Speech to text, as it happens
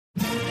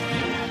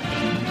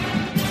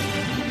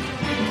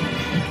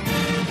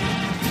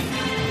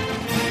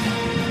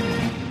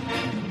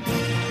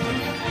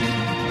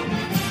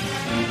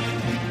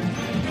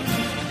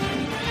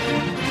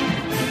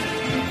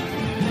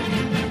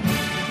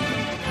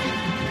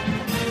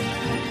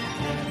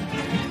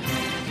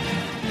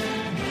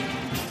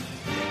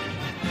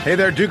Hey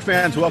there, Duke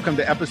fans. Welcome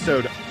to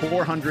episode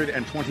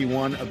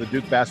 421 of the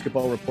Duke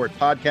Basketball Report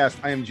podcast.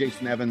 I am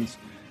Jason Evans,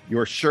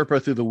 your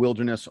Sherpa through the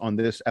wilderness on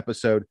this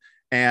episode.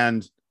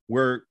 And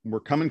we're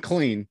coming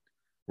clean.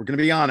 We're going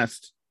to be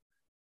honest.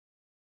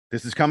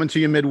 This is coming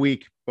to you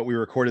midweek, but we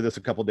recorded this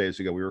a couple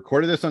days ago. We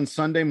recorded this on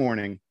Sunday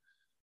morning.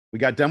 We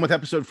got done with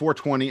episode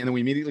 420, and then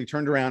we immediately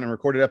turned around and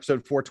recorded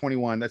episode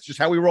 421. That's just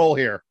how we roll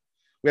here.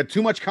 We had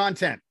too much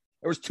content.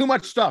 There was too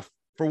much stuff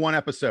for one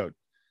episode.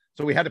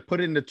 So we had to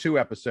put it into two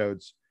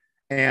episodes.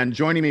 And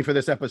joining me for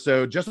this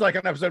episode, just like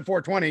on episode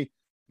 420,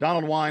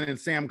 Donald Wine and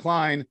Sam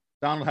Klein.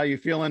 Donald, how you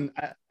feeling?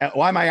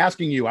 Why am I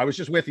asking you? I was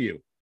just with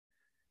you.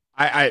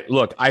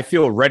 Look, I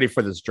feel ready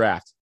for this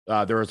draft.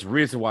 There was a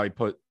reason why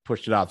we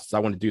pushed it off. So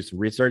I want to do some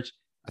research.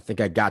 I think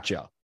I got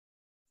you.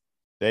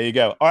 There you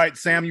go. All right,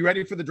 Sam, you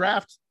ready for the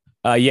draft?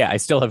 Yeah, I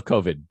still have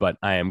COVID, but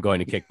I am going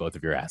to kick both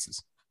of your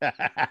asses. All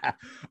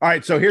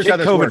right, so here's kick how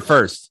this COVID works.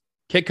 first.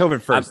 Kick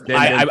COVID first.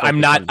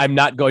 I'm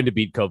not going to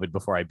beat COVID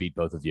before I beat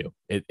both of you.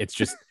 It's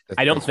just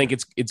I don't think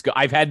it's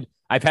I've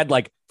had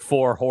like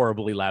 4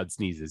 horribly loud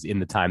sneezes in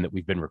the time that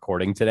we've been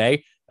recording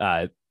today.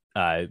 Bless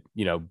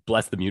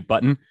the mute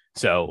button.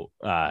 So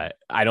I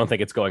don't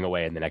think it's going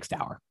away in the next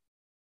hour.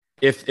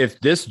 If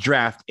this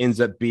draft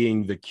ends up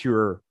being the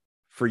cure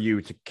for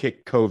you to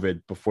kick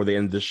COVID before the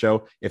end of the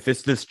show, if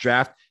it's this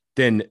draft,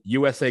 then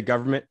USA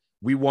government,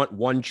 we want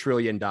 $1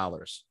 trillion.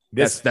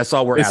 That's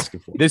all we're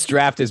asking for. This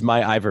draft is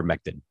my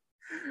ivermectin.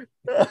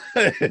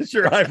 It's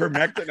your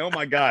ivermectin. Oh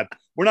my God.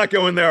 We're not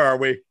going there, are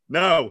we?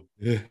 No.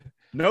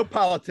 No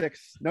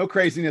politics, no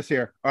craziness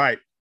here. All right,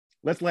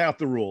 let's lay out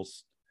the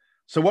rules.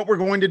 So what we're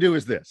going to do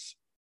is this.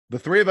 The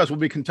three of us will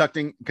be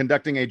conducting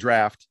a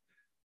draft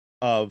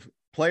of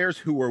players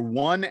who were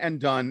one and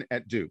done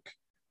at Duke.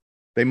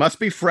 They must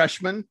be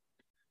freshmen.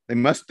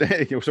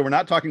 So we're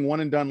not talking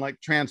one and done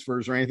like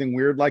transfers or anything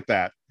weird like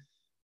that.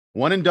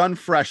 One and done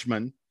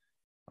freshmen.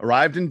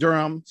 Arrived in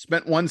Durham,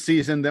 spent one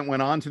season, then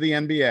went on to the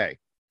NBA.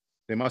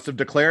 They must have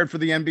declared for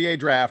the NBA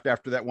draft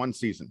after that one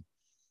season.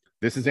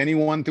 This is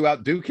anyone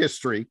throughout Duke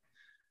history.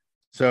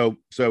 So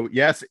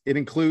yes, it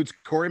includes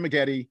Corey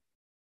Maggette,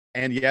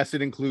 and yes,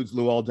 it includes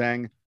Luol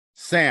Deng.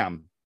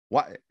 Sam,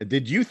 why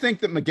did you think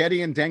that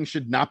Maggette and Deng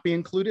should not be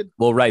included?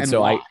 Well, right. And so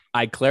why?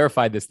 I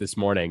clarified this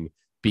morning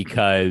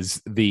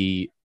because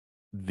those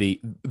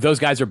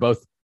guys are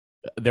both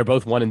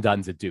one and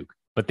dones at Duke.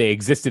 But they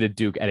existed at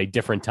Duke at a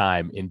different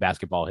time in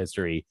basketball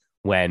history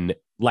when,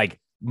 like,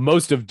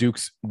 most of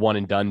Duke's one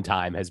and done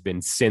time has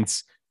been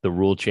since the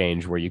rule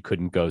change where you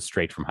couldn't go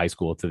straight from high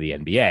school to the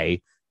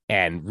NBA.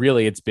 And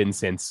really, it's been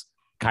since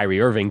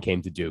Kyrie Irving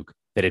came to Duke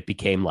that it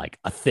became like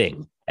a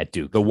thing at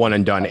Duke. The one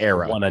and done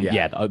era.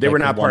 They were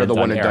not part of the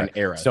one and done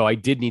era. So I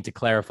did need to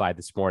clarify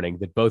this morning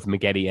that both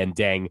Maggette and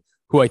Deng,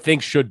 who I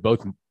think should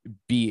both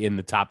be in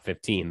the top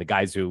 15, the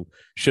guys who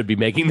should be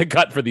making the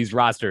cut for these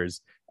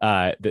rosters,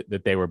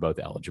 that they were both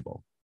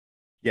eligible.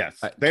 Yes.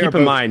 Keep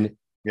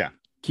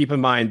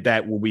in mind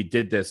that when we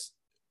did this,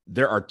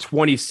 there are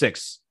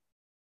 26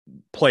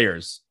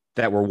 players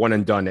that were one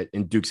and done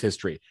in Duke's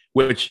history,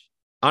 which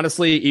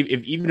honestly,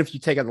 even if you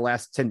take out the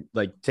last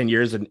 10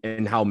 years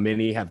and how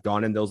many have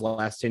gone in this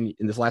last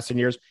 10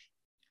 years,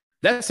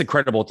 that's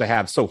incredible to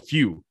have so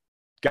few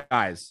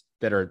guys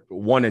that are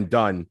one and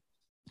done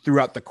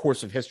throughout the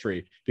course of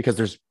history, because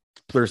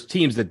there's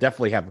teams that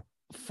definitely have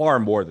far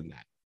more than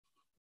that.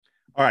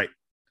 All right.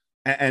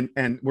 And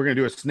we're going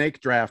to do a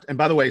snake draft. And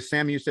by the way,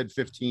 Sam, you said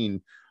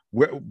 15.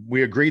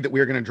 We agreed that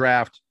we are going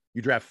to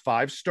draft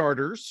 5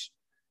 starters,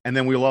 and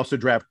then we'll also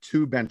draft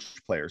 2 bench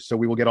players. So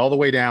we will get all the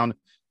way down.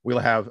 We'll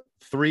have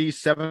 3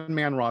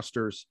 7-man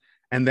rosters.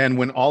 And then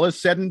when all is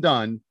said and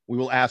done, we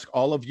will ask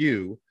all of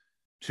you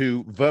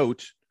to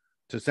vote,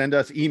 to send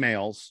us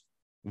emails,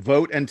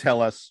 vote and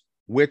tell us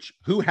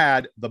who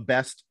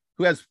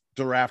has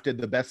drafted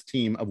the best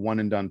team of one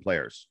and done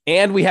players.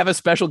 And we have a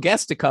special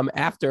guest to come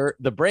after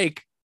the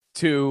break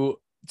to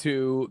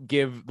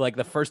give like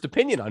the first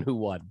opinion on who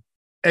won.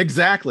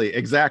 Exactly.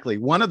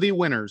 One of the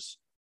winners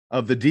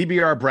of the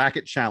DBR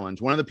bracket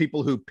challenge, one of the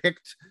people who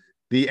picked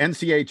the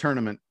NCAA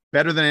tournament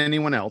better than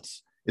anyone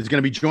else, is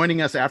going to be joining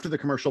us after the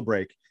commercial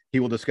break. He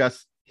will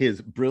discuss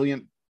his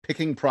brilliant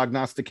picking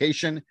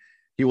prognostication.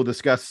 He will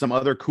discuss some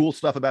other cool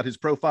stuff about his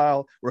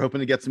profile. We're hoping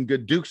to get some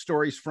good Duke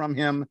stories from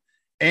him.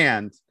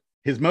 And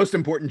his most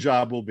important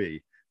job will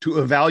be to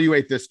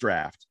evaluate this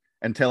draft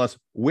and tell us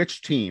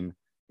which team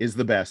is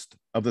the best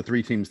of the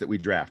 3 teams that we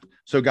draft.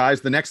 So,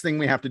 guys, the next thing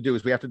we have to do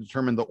is we have to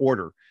determine the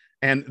order.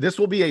 And this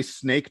will be a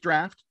snake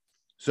draft.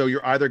 So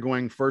you're either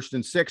going 1st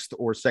and 6th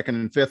or 2nd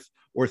and 5th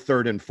or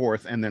 3rd and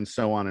 4th, and then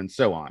so on and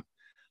so on.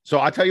 So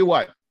I'll tell you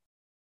what,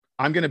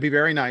 I'm going to be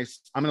very nice.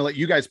 I'm going to let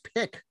you guys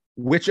pick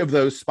which of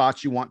those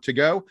spots you want to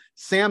go.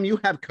 Sam, you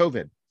have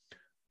COVID.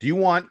 Do you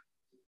want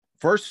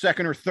 1st,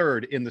 2nd, or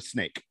 3rd in the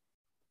snake?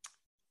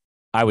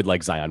 I would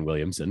like Zion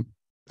Williamson,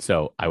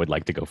 so I would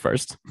like to go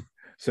first.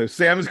 So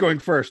Sam is going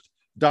first.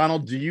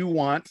 Donald, do you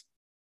want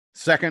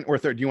 2nd or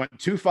 3rd? Do you want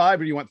 2-5 or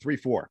do you want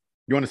 3-4?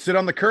 You want to sit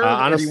on the curve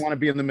or do you want to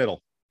be in the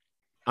middle?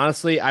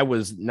 Honestly, I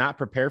was not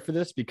prepared for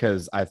this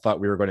because I thought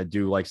we were going to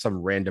do like some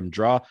random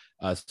draw.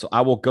 So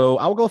I will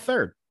go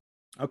third.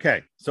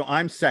 Okay, so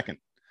I'm second.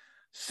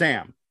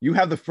 Sam, you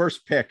have the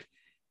first pick,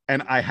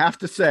 and I have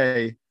to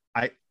say,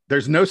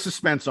 there's no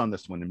suspense on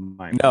this one in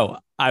my No,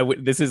 I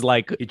would. This is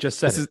like he just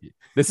said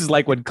this is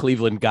like when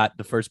Cleveland got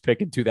the first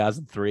pick in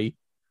 2003.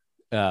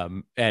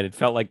 And it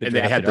felt like they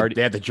had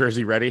the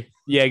jersey ready.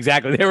 Yeah,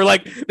 exactly. They were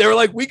like,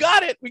 we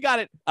got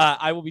it.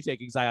 I will be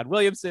taking Zion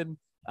Williamson.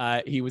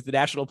 He was the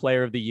National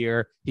Player of the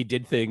Year. He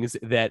did things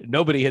that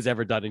nobody has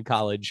ever done in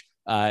college.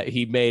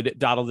 He made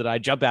Donald and I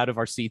jump out of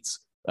our seats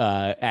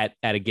at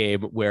a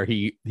game where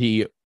he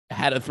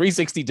had a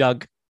 360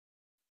 dunk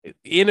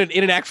in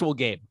an actual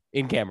game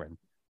in Cameron.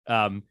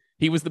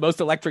 He was the most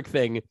electric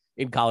thing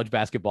in college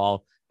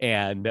basketball,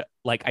 and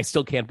like I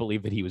still can't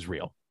believe that he was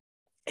real.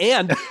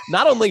 And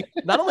not only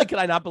can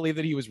I not believe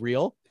that he was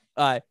real,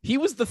 he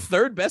was the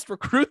third best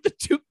recruit that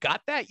Duke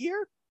got that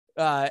year.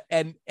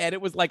 And it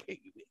was like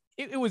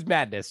it was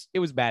madness. It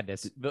was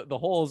madness. The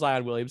whole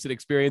Zion Williamson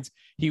experience.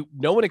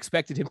 No one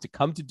expected him to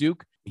come to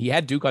Duke. He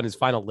had Duke on his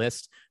final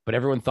list, but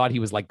everyone thought he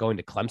was like going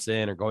to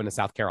Clemson or going to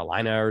South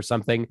Carolina or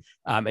something.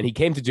 And he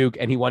came to Duke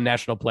and he won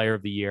National Player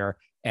of the Year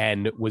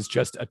and was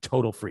just a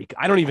total freak.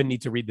 I don't even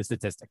need to read the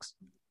statistics.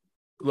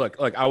 Look,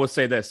 I would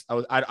say this.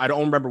 I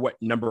don't remember what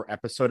number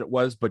episode it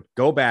was, but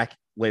go back,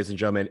 ladies and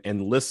gentlemen,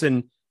 and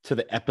listen to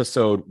the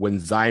episode when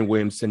Zion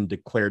Williamson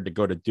declared to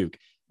go to Duke.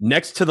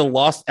 Next to the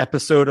lost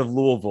episode of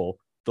Louisville,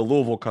 the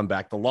Louisville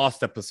comeback, the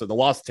lost episode, the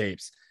lost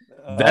tapes.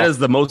 That is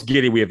the most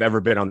giddy we have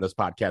ever been on this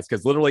podcast.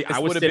 Because literally, I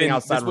was sitting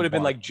outside. This would have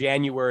been like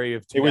January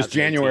of 2018. It was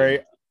January.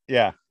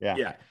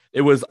 Yeah.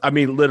 It was. I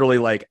mean, literally,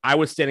 like I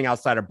was standing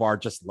outside a bar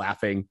just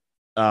laughing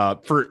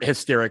for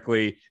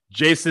hysterically.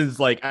 Jason's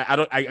like,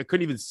 I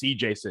couldn't even see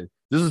Jason.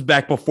 This is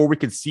back before we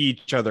could see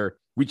each other.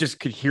 We just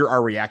could hear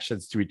our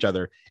reactions to each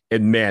other.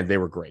 And man, they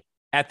were great.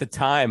 At the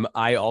time,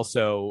 I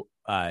also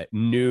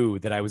knew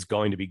that I was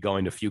going to be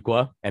going to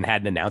Fuqua and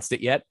hadn't announced it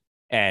yet.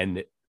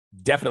 And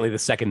definitely the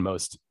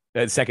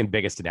second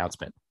biggest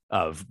announcement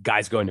of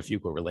guys going to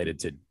Fuqua related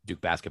to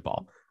Duke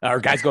basketball, or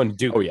guys going to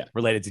Duke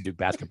related to Duke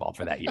basketball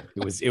for that year.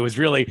 It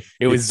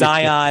was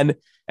Zion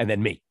and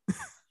then me.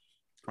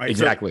 Right,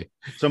 exactly.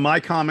 So my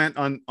comment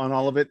on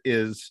all of it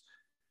is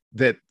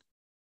that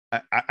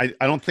I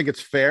don't think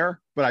it's fair,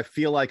 but I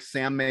feel like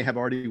Sam may have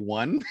already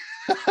won.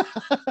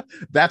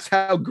 That's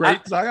how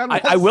great Zion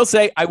was. I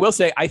will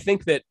say, I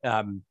think that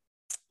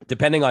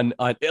depending on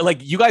like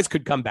you guys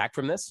could come back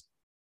from this.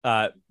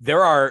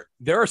 There are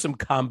some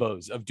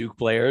combos of Duke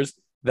players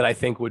that I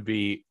think would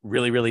be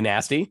really, really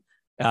nasty.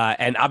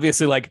 And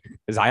obviously, like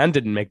Zion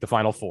didn't make the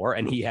Final Four,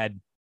 and he had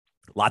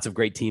lots of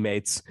great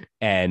teammates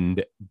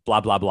and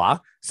blah, blah, blah.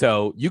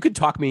 So you could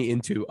talk me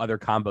into other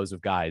combos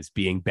of guys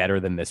being better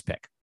than this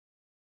pick.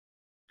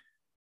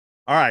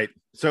 All right.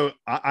 So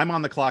I'm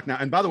on the clock now.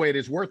 And by the way, it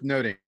is worth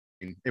noting,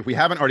 if we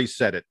haven't already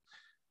said it,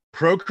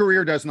 pro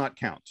career does not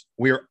count.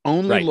 We are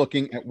only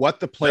looking at what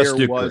the player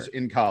was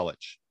in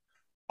college.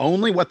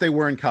 Only what they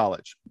were in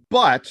college.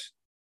 But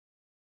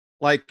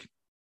like,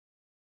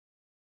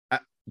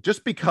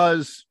 just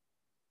because,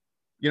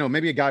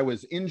 maybe a guy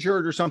was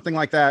injured or something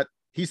like that,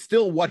 he's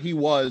still what he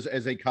was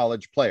as a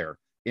college player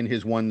in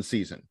his one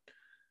season,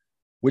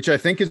 which I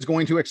think is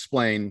going to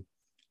explain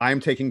I'm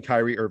taking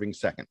Kyrie Irving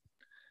second.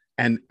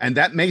 And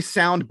that may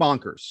sound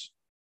bonkers.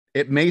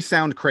 It may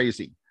sound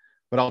crazy,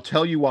 but I'll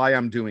tell you why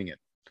I'm doing it.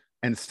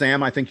 And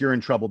Sam, I think you're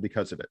in trouble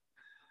because of it.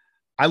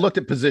 I looked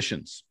at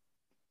positions,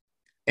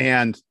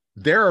 and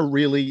there are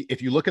really,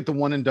 if you look at the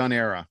one and done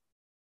era,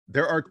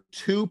 there are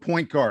 2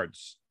 point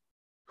guards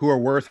who are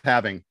worth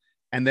having.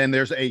 And then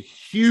there's a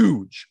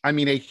huge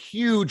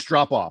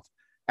drop off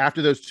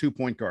after those 2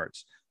 point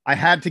guards. I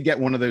had to get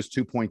one of those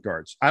 2 point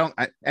guards.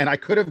 I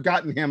could have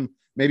gotten him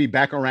maybe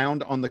back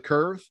around on the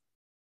curve,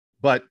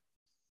 but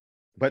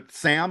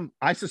Sam,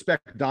 I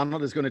suspect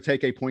Donald is going to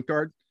take a point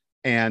guard,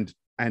 and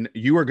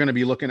you are going to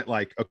be looking at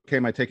like, okay,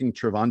 am I taking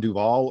Trevon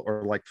Duval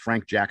or like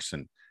Frank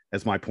Jackson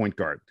as my point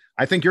guard?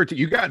 I think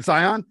you got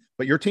Zion,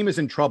 but your team is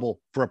in trouble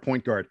for a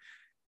point guard.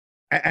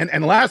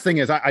 And the last thing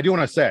is, I do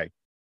want to say,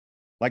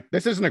 like,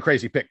 this isn't a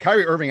crazy pick.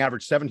 Kyrie Irving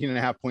averaged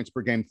 17.5 points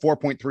per game,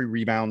 4.3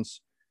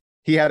 rebounds.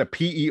 He had a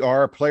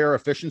PER, player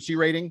efficiency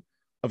rating,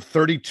 of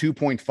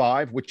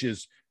 32.5, which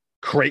is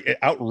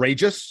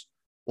outrageous.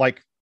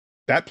 Like,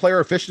 that player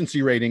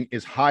efficiency rating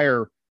is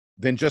higher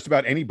than just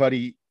about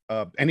anybody,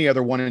 any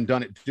other one and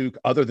done at Duke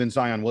other than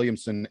Zion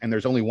Williamson. And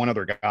there's only one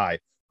other guy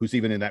who's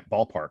even in that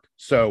ballpark.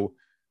 So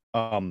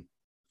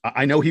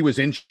I know he was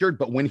injured,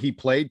 but when he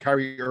played,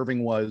 Kyrie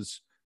Irving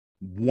was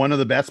one of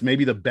the best,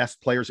 maybe the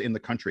best players in the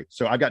country.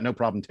 So I got no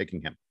problem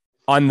taking him.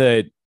 On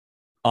the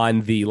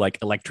like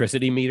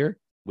electricity meter,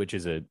 which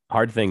is a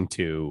hard thing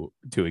to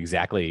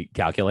exactly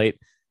calculate,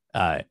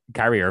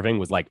 Kyrie Irving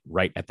was like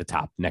right at the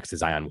top next to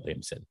Zion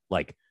Williamson.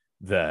 Like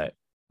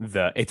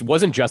it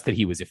wasn't just that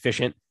he was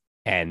efficient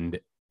and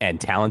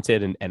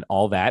talented and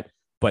all that,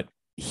 but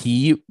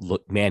he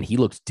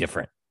looked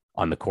different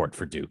on the court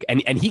for Duke.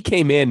 And he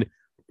came in,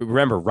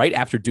 remember, right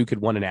after Duke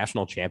had won a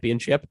national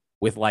championship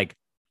with like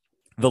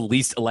the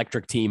least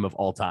electric team of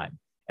all time.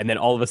 And then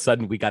all of a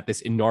sudden we got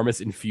this enormous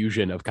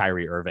infusion of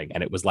Kyrie Irving,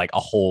 and it was like a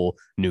whole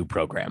new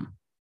program.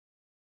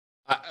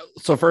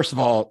 So first of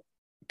all,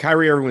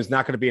 Kyrie Irving was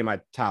not going to be in my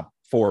top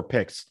 4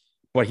 picks,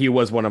 but he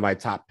was one of my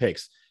top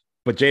picks.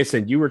 But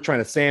Jason, you were trying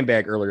to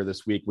sandbag earlier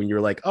this week when you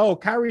were like, oh,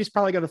 Kyrie's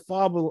probably going to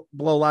fall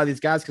below a lot of these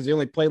guys because he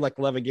only played like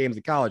 11 games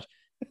in college.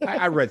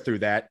 I read through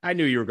that. I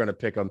knew you were going to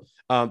pick him.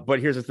 But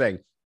here's the thing.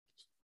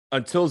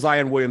 Until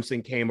Zion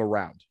Williamson came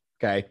around,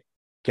 okay,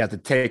 you have to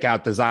take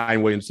out the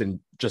Zion Williamson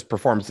just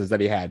performances that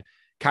he had.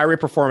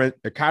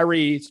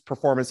 Kyrie's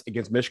performance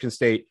against Michigan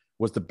State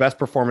was the best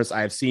performance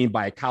I have seen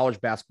by a college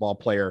basketball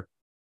player,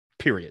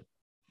 period.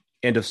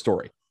 End of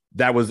story.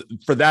 That was,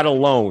 for that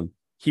alone,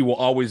 he will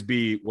always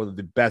be one of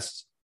the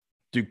best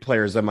Duke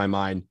players in my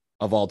mind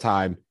of all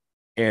time.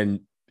 And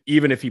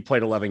even if he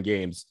played 11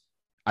 games,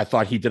 I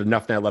thought he did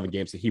enough in that 11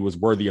 games that he was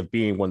worthy of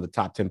being one of the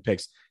top 10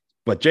 picks.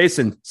 But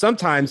Jason,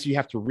 sometimes you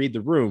have to read the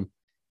room,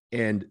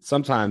 and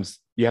sometimes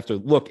you have to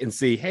look and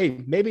see,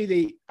 hey,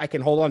 maybe I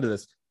can hold on to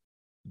this.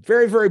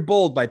 Very, very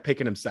bold by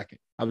picking him second.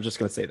 I was just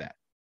going to say that.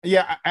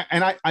 Yeah,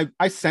 and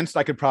I sensed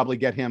I could probably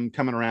get him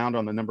coming around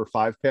on the number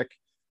 5 pick,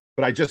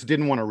 but I just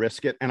didn't want to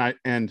risk it.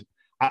 And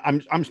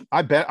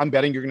I'm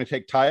betting you're going to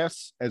take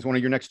Tyus as one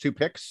of your next 2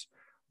 picks,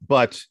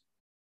 but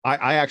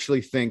I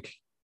actually think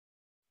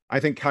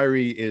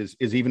Kyrie is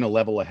even a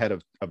level ahead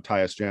of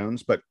Tyus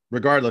Jones. But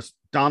regardless,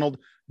 Donald,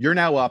 you're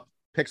now up.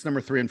 Picks number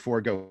 3 and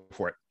 4. Go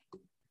for it.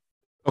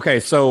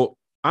 Okay, so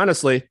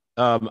honestly,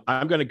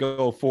 I'm going to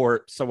go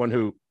for someone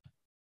who,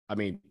 I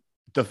mean,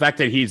 the fact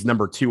that he's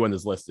number 2 on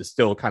this list is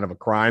still kind of a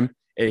crime.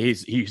 And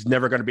he's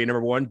never going to be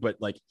number 1, but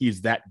like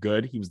he's that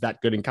good. He was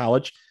that good in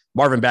college.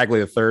 Marvin Bagley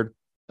III.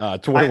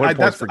 21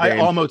 points per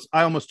game.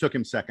 I almost took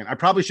him second. I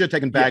probably should have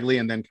taken Bagley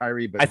and then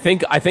Kyrie. But I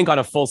think on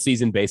a full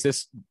season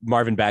basis,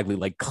 Marvin Bagley,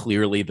 like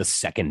clearly the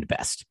second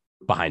best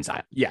behind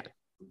Zion. Yeah.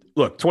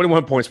 Look,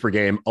 21 points per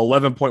game,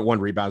 11.1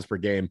 rebounds per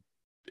game.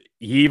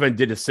 He even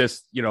did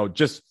assists,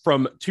 just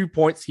from 2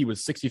 points, he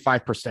was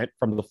 65%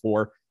 from the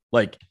floor.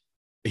 Like,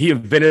 he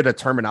invented a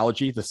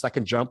terminology. The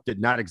second jump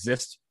did not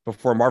exist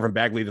before Marvin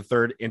Bagley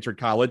III entered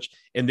college.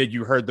 And then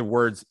you heard the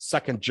words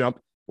second jump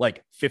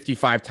like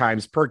 55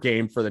 times per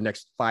game for the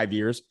next 5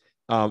 years.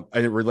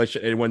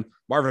 And when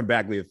Marvin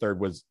Bagley III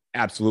was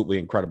absolutely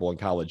incredible in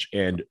college,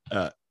 and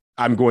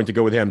I'm going to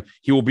go with him.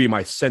 He will be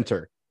my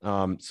center.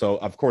 So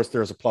of course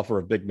there's a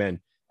plethora of big men,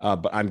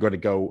 but I'm going to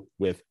go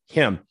with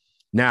him.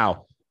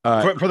 Now,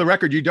 for the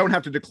record, you don't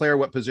have to declare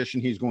what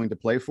position he's going to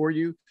play for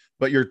you,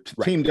 but your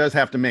team does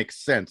have to make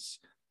sense.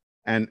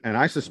 And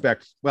I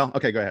suspect, well,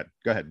 okay, go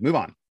ahead. Move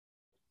on.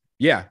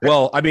 Yeah.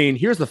 Well, I mean,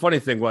 here's the funny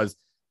thing was,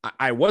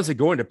 I wasn't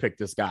going to pick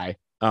this guy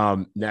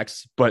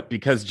next, but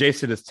because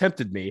Jason has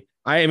tempted me,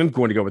 I am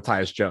going to go with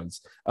Tyus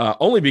Jones.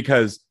 Only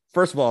because,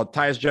 first of all,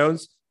 Tyus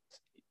Jones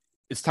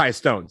is Tyus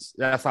Stones.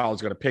 That's how I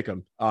was going to pick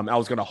him. I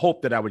was going to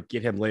hope that I would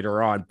get him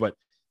later on, but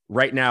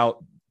right now,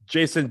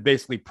 Jason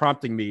basically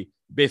prompting me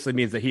basically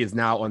means that he is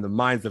now on the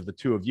minds of the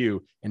two of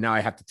you, and now I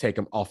have to take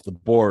him off the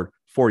board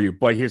for you.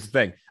 But here's the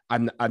thing.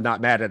 I'm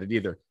not mad at it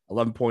either.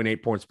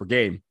 11.8 points per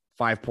game,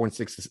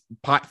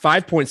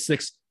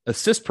 5.6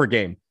 assists per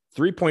game,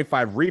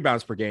 3.5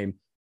 rebounds per game,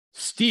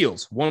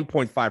 steals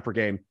 1.5 per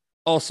game.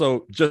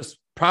 Also, just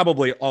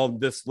probably on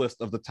this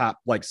list of the top,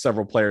 like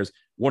several players,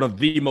 one of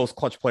the most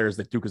clutch players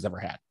that Duke has ever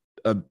had.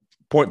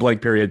 Point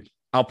blank period.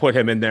 I'll put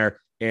him in there,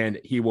 and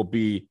he will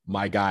be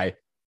my guy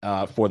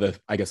for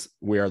I guess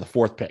we are the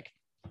 4th pick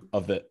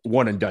of the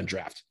one and done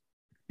draft.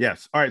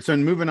 Yes. All right. So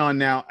moving on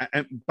now,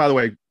 and by the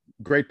way,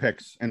 great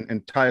picks.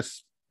 And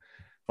Tyus,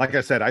 like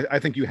I said, I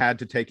think you had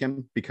to take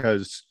him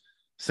because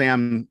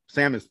Sam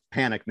is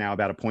panicked now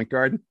about a point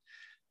guard.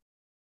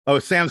 Oh,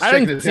 Sam's I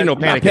didn't see no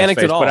panic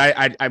at all.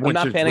 But I want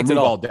not to panicked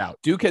remove at all doubt.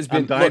 Duke has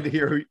been. I'm dying to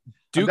hear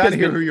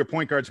who your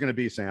point guard's going to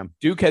be, Sam.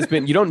 Duke has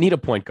been. You don't need a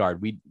point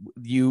guard.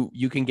 You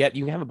can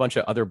have a bunch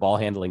of other ball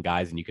handling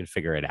guys, and you can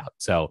figure it out.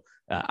 So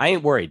I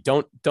ain't worried.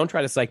 Don't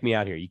try to psych me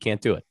out here. You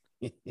can't do it.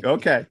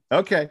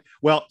 Okay.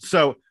 Well,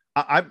 so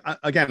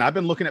I've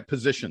been looking at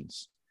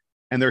positions.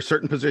 And there are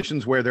certain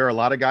positions where there are a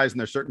lot of guys, and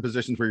there's certain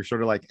positions where you're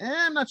sort of like,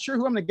 I'm not sure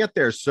who I'm going to get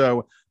there.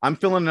 So I'm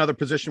filling another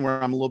position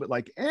where I'm a little bit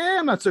like,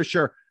 I'm not so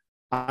sure.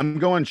 I'm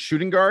going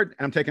shooting guard,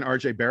 and I'm taking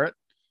RJ Barrett.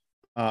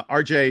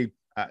 RJ,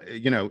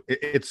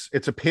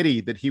 it's a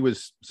pity that he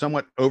was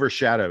somewhat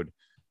overshadowed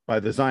by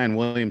the Zion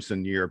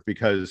Williamson year,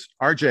 because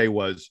RJ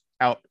was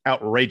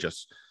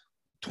outrageous.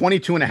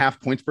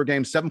 22.5 points per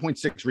game,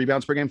 7.6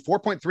 rebounds per game,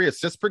 4.3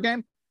 assists per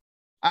game.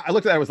 I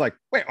looked at that, I was like,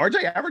 wait,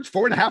 RJ averaged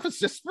 4.5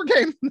 assists per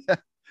game?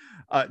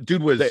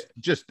 Dude was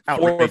just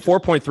outrageous.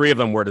 4.3 of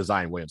them were to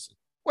Zion Williamson.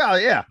 Well,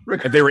 yeah.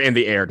 And they were in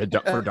the air for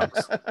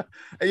dunks.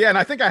 Yeah, and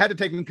I think I had to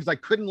take him because I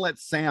couldn't let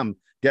Sam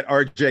get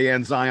RJ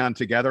and Zion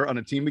together on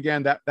a team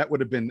again. That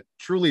would have been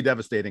truly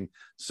devastating.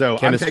 So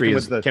chemistry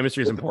is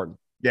important.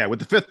 Yeah, with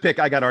the 5th pick,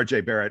 I got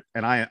RJ Barrett,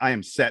 and I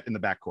am set in the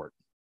backcourt.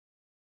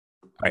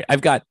 All right,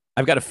 I've got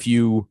a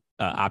few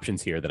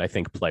options here that I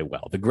think play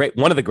well.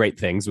 One of the great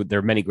things, there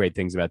are many great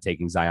things about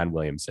taking Zion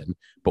Williamson,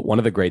 but one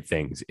of the great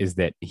things is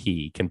that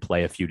he can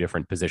play a few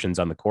different positions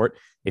on the court.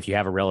 If you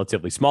have a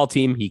relatively small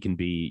team, he can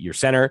be your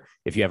center.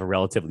 If you have a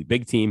relatively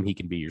big team, he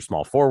can be your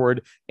small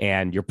forward,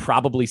 and you're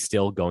probably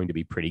still going to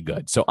be pretty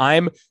good. So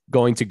I'm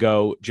going to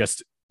go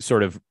just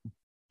sort of,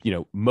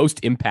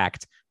 most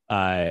impact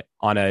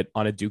on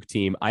a Duke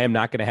team. I am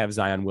not going to have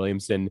Zion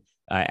Williamson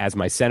as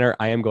my center.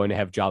 I am going to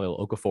have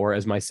Jahlil Okafor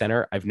as my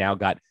center. I've now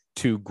got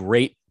two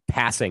great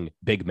passing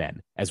big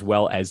men, as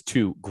well as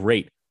two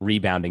great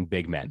rebounding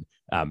big men.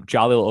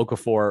 Jahlil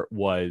Okafor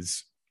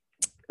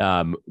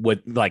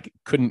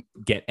couldn't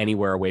get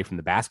anywhere away from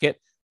the basket,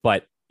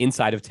 but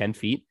inside of 10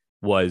 feet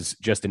was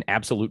just an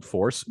absolute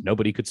force.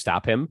 Nobody could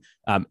stop him.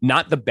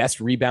 Not the best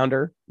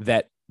rebounder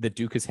that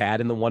Duke has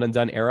had in the one and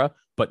done era,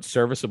 but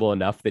serviceable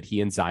enough that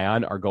he and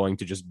Zion are going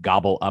to just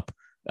gobble up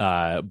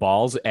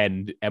balls.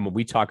 And when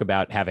we talk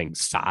about having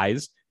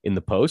size in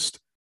the post,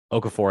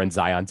 Okafor and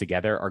Zion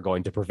together are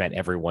going to prevent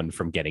everyone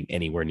from getting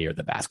anywhere near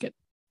the basket.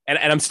 And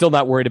I'm still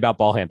not worried about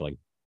ball handling.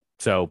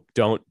 So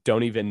don't.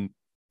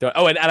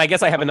 Oh, and I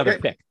guess I have another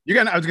pick.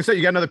 I was gonna say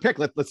you got another pick.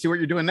 Let's see what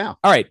you're doing now.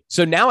 All right.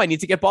 So now I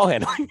need to get ball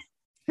handling.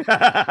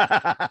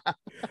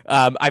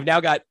 I've now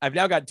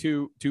got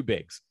two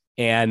bigs,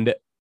 and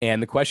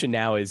the question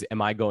now is,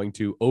 am I going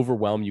to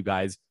overwhelm you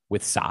guys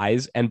with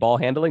size and ball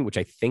handling, which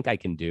I think I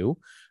can do,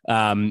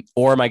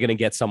 or am I going to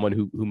get someone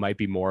who might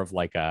be more of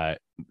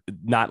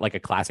not like a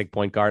classic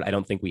point guard? I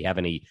don't think we have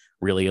any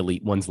really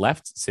elite ones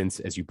left, since,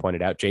 as you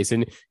pointed out,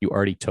 Jason, you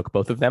already took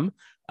both of them.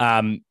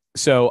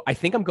 So I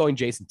think I'm going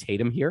Jason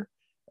Tatum here.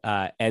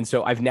 And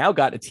so I've now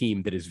got a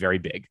team that is very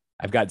big.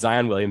 I've got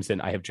Zion Williamson,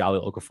 I have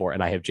Jahlil Okafor,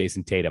 and I have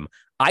Jason Tatum.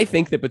 I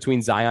think that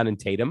between Zion and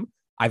Tatum,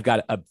 I've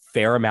got a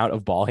fair amount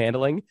of ball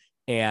handling.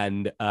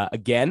 And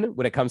again,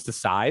 when it comes to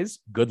size,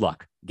 good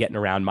luck getting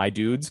around my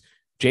dudes.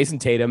 Jason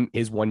Tatum,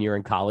 his 1 year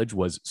in college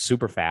was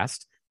super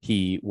fast.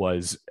 He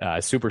was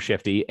super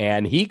shifty,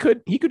 and he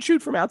could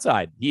shoot from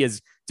outside. He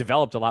has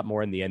developed a lot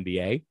more in the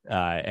NBA.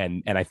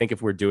 And I think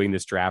if we're doing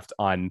this draft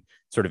on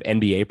sort of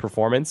NBA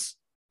performance,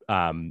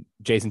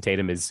 Jason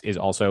Tatum is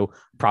also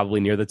probably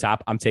near the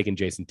top. I'm taking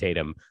Jason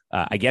Tatum.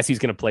 I guess he's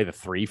going to play the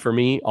 3 for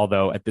me,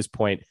 although at this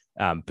point,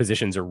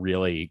 positions are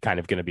really kind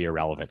of going to be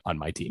irrelevant on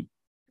my team.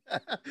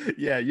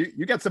 Yeah,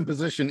 you got some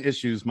position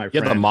issues, my friend.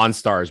 You have the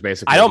Monstars,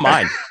 basically. I don't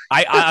mind.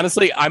 I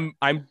honestly, I'm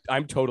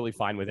totally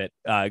fine with it.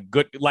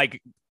 Good,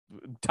 like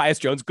Tyus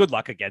Jones. Good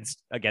luck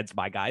against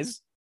my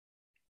guys.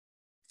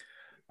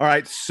 All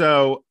right,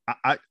 so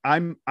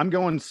I'm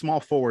going small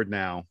forward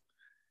now,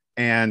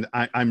 and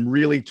I'm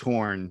really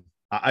torn.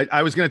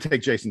 I was going to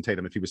take Jason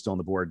Tatum if he was still on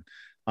the board,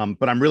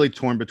 but I'm really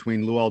torn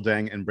between Luol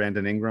Deng and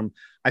Brandon Ingram.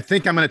 I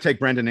think I'm going to take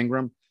Brandon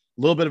Ingram.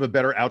 A little bit of a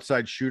better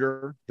outside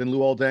shooter than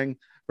Luol Deng.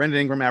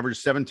 Brandon Ingram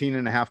averaged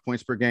 17.5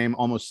 points per game,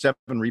 almost 7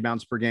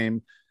 rebounds per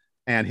game,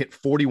 and hit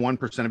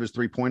 41% of his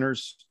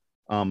 3-pointers.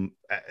 And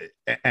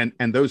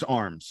those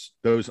arms,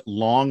 those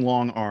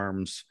long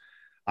arms,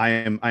 I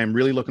am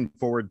really looking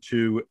forward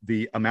to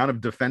the amount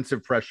of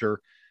defensive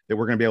pressure that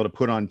we're going to be able to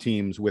put on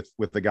teams with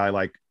a guy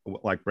like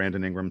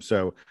Brandon Ingram.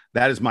 So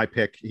that is my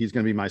pick. He's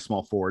going to be my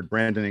small forward,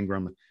 Brandon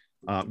Ingram.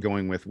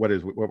 Going with what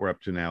we're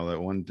up to now.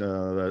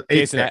 The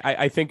Jason,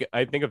 I think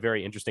a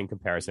very interesting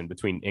comparison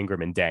between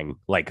Ingram and Deng,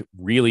 like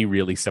really,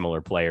 really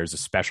similar players,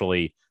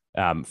 especially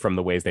from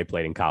the ways they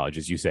played in college.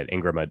 As you said,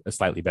 Ingram, a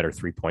slightly better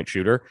 3-point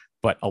shooter,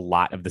 but a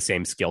lot of the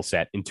same skill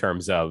set in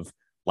terms of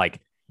like,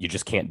 you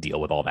just can't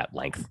deal with all that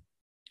length.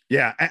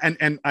 Yeah.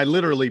 And I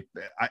literally,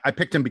 I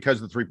picked him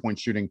because of the 3-point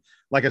shooting.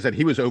 Like I said,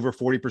 he was over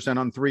 40%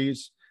 on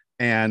threes,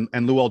 and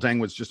Luol Deng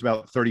was just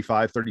about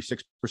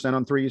 36%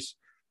 on threes.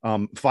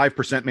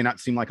 5% may not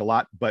seem like a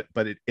lot, but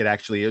it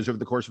actually is over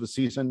the course of a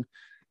season.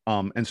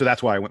 And so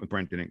that's why I went with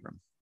Brandon Ingram.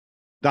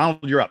 Donald,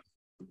 you're up.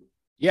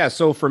 Yeah.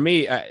 So for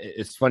me,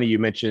 it's funny you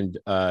mentioned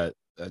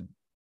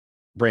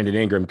Brandon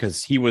Ingram,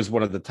 because he was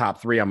one of the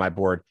top 3 on my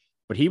board,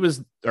 but he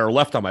was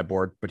left on my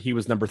board, but he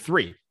was number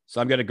 3. So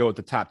I'm going to go with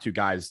the top 2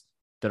 guys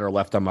that are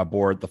left on my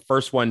board. The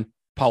first one,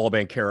 Paolo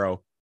Banchero,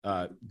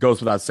 goes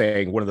without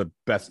saying, one of the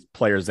best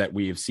players that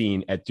we have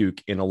seen at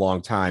Duke in a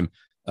long time.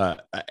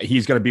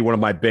 He's going to be one of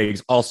my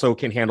bigs, also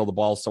can handle the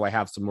ball. So I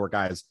have some more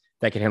guys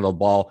that can handle the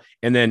ball.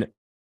 And then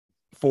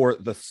for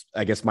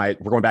we're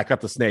going back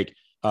up the snake,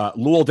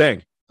 Luol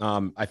Deng.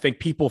 I think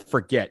people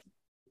forget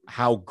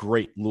how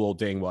great Luol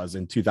Deng was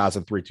in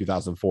 2003,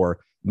 2004.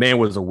 Man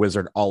was a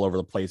wizard all over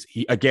the place.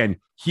 He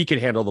could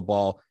handle the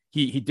ball.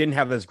 He didn't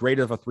have as great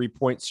of a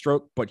 3-point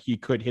stroke, but he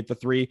could hit the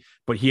 3,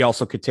 but he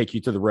also could take you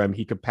to the rim.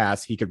 He could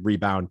pass, he could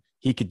rebound,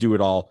 he could do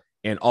it all.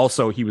 And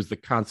also he was the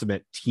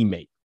consummate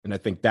teammate. And I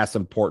think that's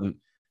important.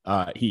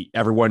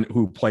 Everyone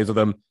who plays with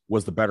him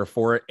was the better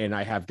for it. And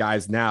I have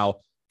guys now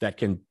that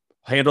can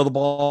handle the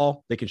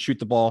ball. They can shoot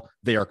the ball.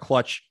 They are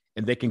clutch,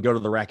 and they can go to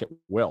the rack at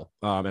will.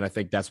 And I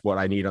think that's what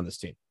I need on this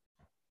team.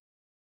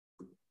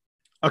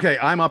 Okay,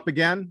 I'm up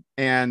again.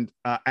 And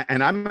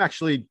I'm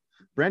actually,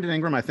 Brandon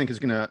Ingram, I think, is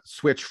going to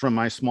switch from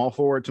my small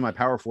forward to my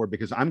power forward,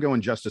 because I'm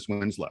going Justice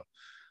Winslow.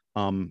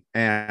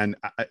 And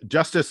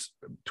Justice,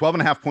 12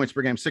 and a half points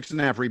per game,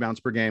 6.5 rebounds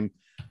per game,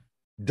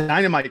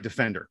 dynamite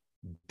defender,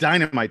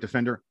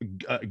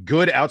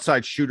 good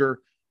outside shooter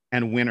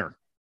and winner.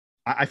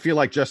 I feel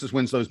like Justice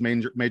wins those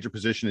major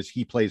positions as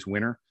he plays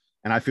winner.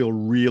 And I feel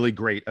really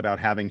great about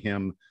having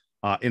him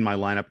in my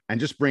lineup, and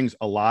just brings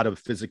a lot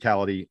of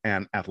physicality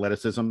and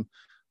athleticism.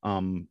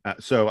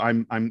 So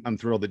I'm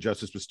thrilled that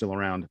Justice was still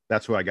around.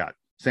 That's who I got.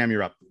 Sam,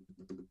 you're up.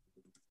 All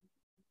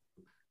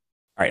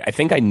right. I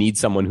think I need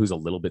someone who's a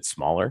little bit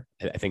smaller.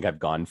 I think I've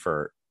gone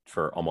for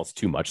almost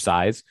too much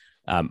size.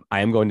 I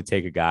am going to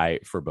take a guy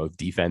for both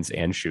defense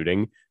and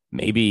shooting,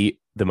 maybe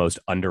the most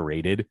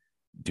underrated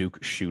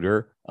Duke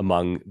shooter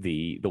among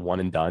the one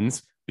and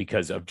dones,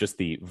 because of just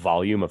the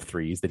volume of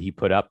threes that he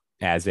put up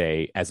as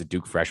a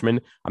Duke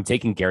freshman. I'm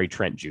taking Gary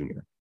Trent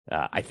Jr.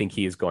 I think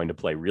he is going to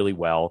play really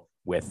well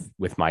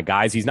with my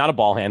guys. He's not a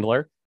ball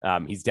handler.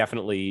 He's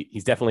definitely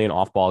an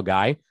off ball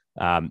guy.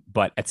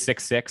 But at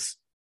 6'6",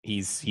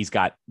 he's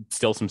got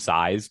still some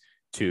size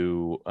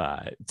to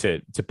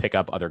pick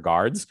up other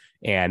guards,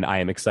 and I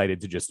am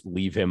excited to just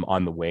leave him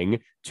on the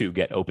wing to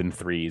get open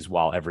threes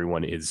while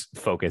everyone is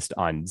focused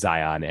on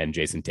Zion and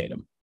Jason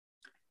Tatum.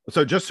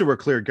 So just so we're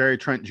clear, Gary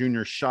Trent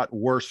Jr. shot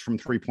worse from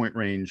 3-point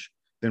range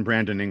than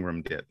Brandon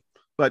Ingram did.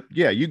 But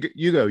yeah, you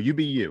go, you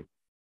be you.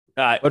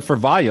 But for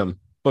volume,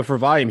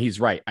 he's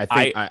right.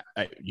 I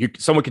think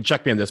someone can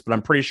check me on this, but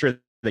I'm pretty sure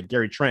that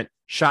Gary Trent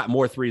shot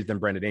more threes than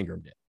Brandon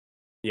Ingram did.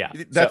 Yeah,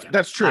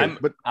 that's true.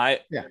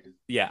 He's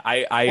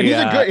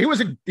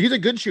a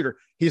good shooter.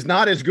 He's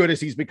not as good as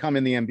he's become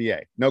in the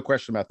NBA. No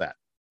question about that.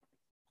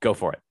 Go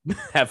for it.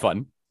 Have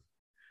fun.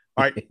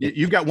 All right,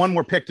 you've got one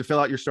more pick to fill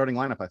out your starting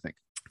lineup, I think.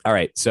 All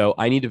right, so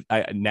I need to.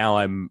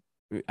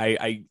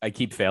 I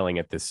keep failing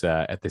at this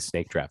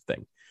snake draft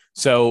thing.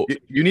 So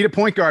you need a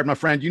point guard, my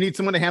friend. You need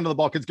someone to handle the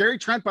ball, because Gary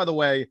Trent, by the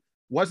way,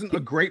 wasn't a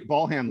great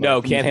ball handler.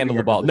 No, can't handle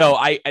the ball. No,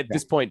 at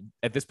this point,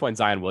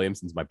 Zion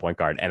Williamson's my point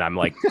guard, and I'm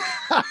like,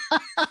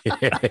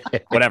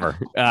 whatever,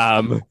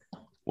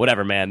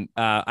 man.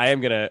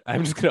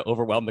 I'm just gonna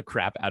overwhelm the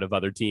crap out of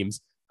other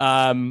teams.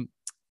 One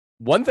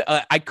thing,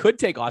 I could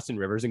take Austin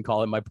Rivers and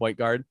call him my point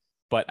guard,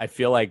 but I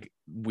feel like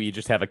we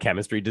just have a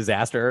chemistry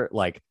disaster,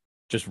 like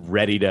just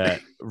ready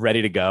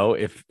to go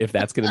if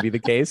that's going to be the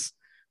case.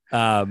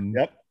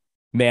 Yep.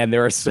 Man,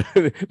 there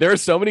are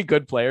so many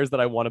good players that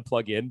I want to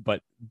plug in,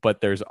 but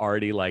there's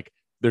already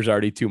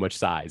too much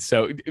size.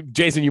 So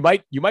Jason, you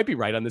might be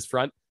right on this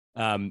front.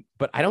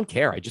 But I don't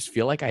care. I just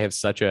feel like I have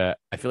such a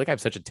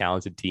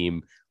talented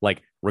team,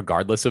 like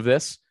regardless of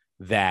this,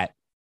 that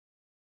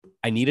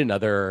I need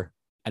another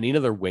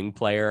wing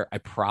player. I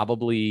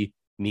probably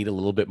need a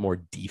little bit more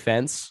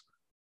defense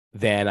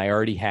than I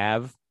already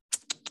have.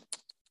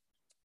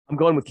 I'm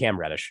going with Cam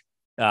Reddish.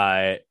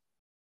 My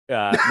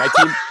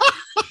team.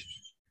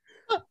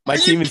 Are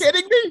you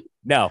kidding me?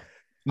 No.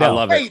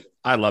 I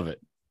love it.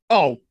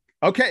 Oh,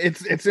 okay.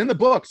 It's in the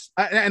books.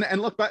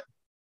 And look, but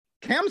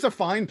Cam's a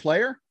fine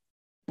player,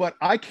 but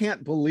I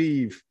can't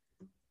believe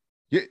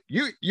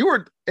you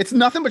were. It's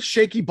nothing but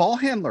shaky ball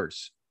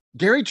handlers.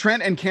 Gary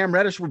Trent and Cam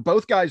Reddish were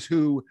both guys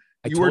who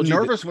you were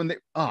nervous when they.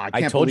 Oh,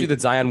 I told you that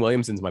Zion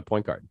Williamson's my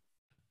point guard.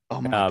 Oh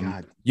my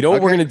God! You know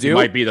what we're gonna do? He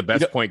might be the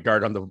best point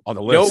guard on the list.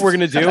 You know what we're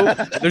gonna do?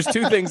 There's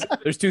two things.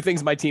 There's two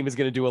things my team is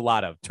gonna do a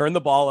lot of: turn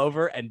the ball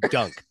over and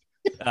dunk.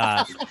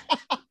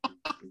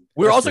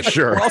 We're also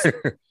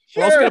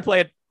gonna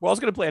play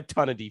a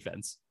ton of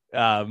defense.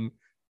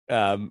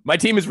 My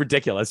team is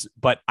ridiculous,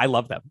 but I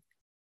love them.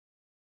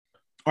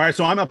 All right,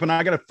 so I'm up, and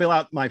I got to fill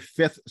out my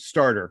fifth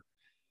starter.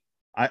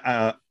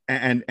 I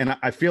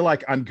feel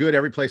like I'm good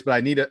every place, but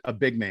I need a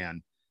big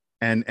man.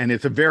 And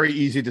it's a very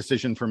easy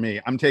decision for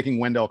me. I'm taking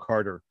Wendell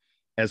Carter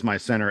as my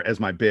center, as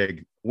my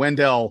big.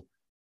 Wendell,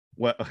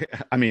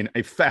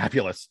 a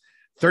fabulous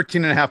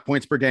 13.5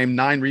 points per game,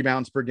 9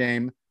 rebounds per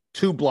game,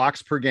 2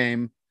 blocks per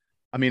game.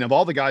 I mean, of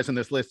all the guys on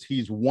this list,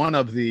 he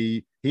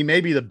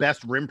may be the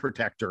best rim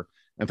protector.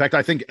 In fact,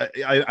 I think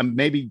I'm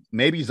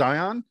maybe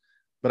Zion,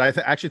 but I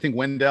actually think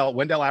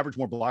Wendell averaged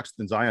more blocks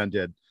than Zion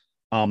did.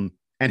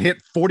 And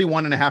hit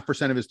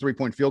 41.5% of his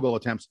 3-point field goal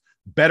attempts,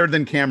 better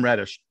than Cam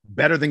Reddish,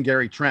 better than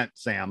Gary Trent,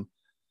 Sam.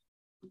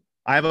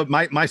 I have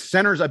my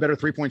center's a better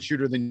 3-point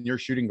shooter than your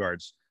shooting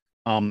guards.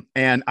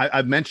 And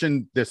I've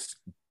mentioned this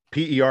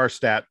PER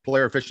stat,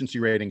 player efficiency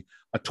rating,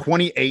 a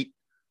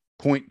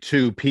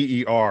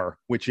 28.2 PER,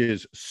 which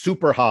is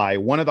super high,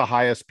 one of the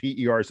highest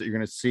PERs that you're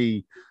going to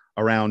see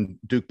around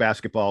Duke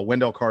basketball.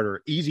 Wendell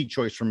Carter, easy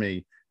choice for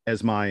me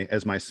as my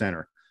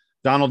center.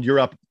 Donald, you're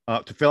up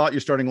to fill out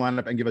your starting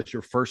lineup and give us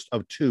your first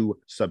of 2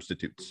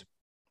 substitutes.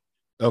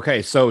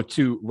 Okay, so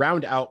to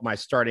round out my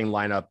starting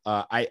lineup,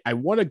 I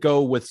want to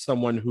go with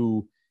someone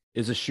who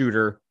is a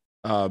shooter.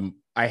 I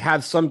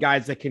have some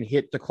guys that can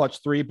hit the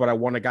clutch 3, but I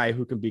want a guy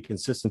who can be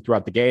consistent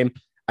throughout the game.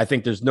 I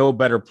think there's no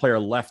better player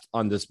left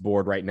on this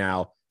board right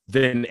now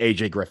than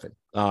AJ Griffin.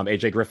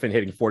 AJ Griffin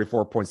hitting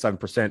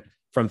 44.7%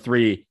 from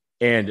 3.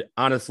 And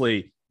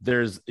honestly,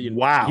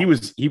 wow,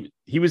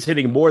 he was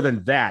hitting more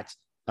than that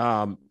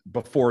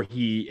before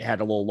he had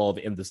a little lull at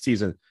the end of the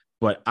season.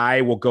 but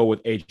I will go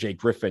with AJ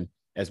Griffin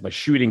as my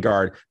shooting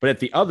guard. But at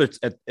the other,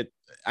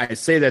 I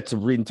say that to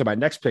read into my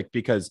next pick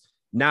because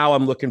now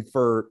I'm looking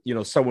for,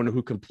 someone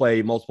who can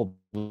play multiple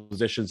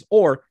positions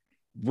or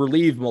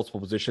relieve multiple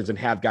positions and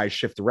have guys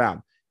shift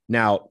around.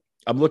 Now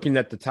I'm looking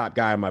at the top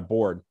guy on my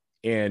board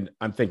and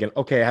I'm thinking,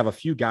 okay, I have a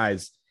few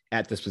guys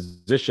at this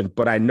position,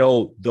 but I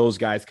know those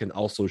guys can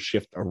also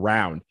shift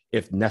around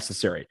if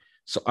necessary.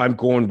 So I'm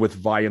going with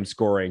volume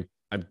scoring.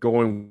 I'm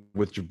going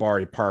with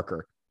Jabari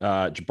Parker.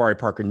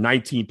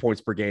 19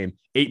 points per game,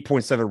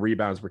 8.7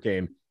 rebounds per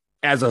game.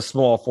 As a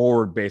small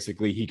forward,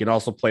 basically, he can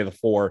also play the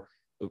 4.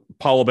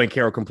 Paolo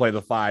Banchero can play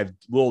the 5.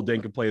 Lil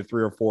Deng can play the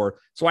 3 or 4.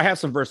 So I have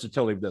some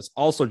versatility with this.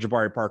 Also,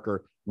 Jabari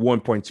Parker,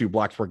 1.2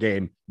 blocks per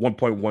game,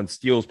 1.1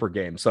 steals per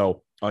game.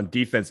 So on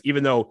defense,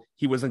 even though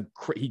he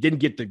didn't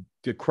get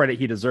the credit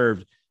he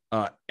deserved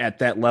at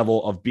that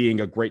level of being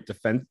a great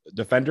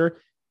defender,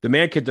 the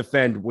man could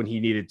defend when he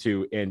needed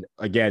to. And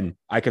again,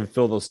 I can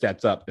fill those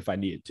stats up if I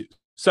needed to.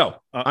 So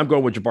I'm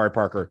going with Jabari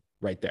Parker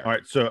right there. All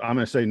right. So I'm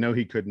going to say, no,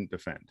 he couldn't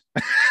defend.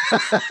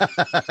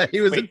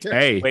 He was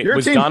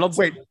Donald's.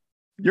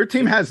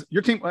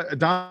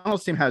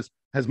 Donald's team has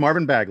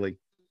Marvin Bagley.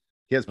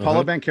 He has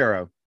Paolo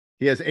Banchero.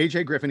 He has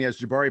AJ Griffin. He has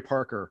Jabari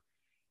Parker.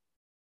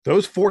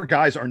 Those 4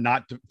 guys are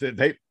not,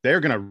 they're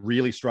going to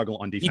really struggle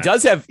on defense.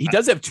 He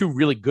does have 2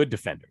 really good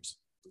defenders.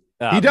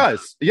 He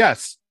does.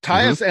 Yes.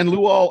 Tyus and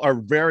Luol are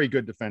very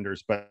good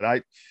defenders,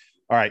 all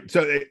right.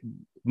 So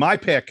my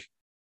pick,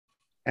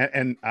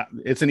 and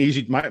it's an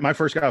easy, my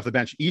first guy off the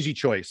bench, easy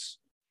choice.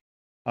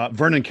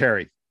 Vernon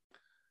Carey,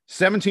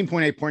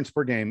 17.8 points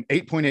per game,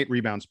 8.8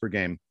 rebounds per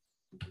game,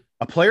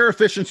 a player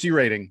efficiency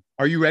rating.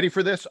 Are you ready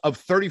for this? Of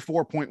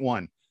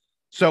 34.1.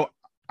 So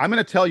I'm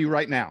going to tell you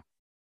right now,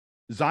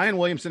 Zion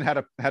Williamson had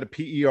a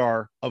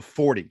PER of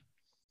 40.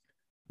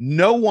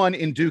 No one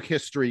in Duke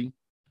history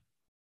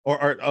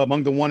or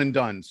among the one and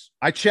dones,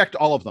 I checked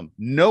all of them.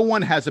 No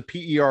one has a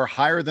PER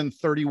higher than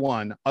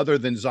 31 other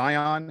than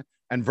Zion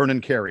and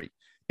Vernon Carey.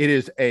 It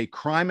is a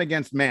crime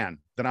against man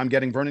that I'm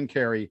getting Vernon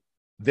Carey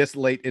this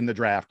late in the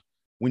draft.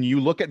 When you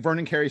look at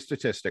Vernon Carey's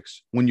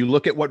statistics, when you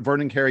look at what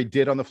Vernon Carey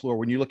did on the floor,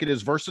 when you look at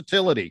his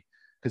versatility,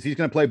 because he's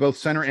going to play both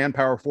center and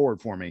power forward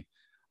for me,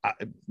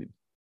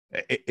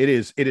 it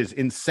is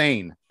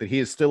insane that he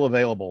is still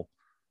available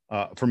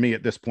for me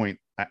at this point.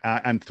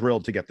 I'm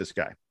thrilled to get this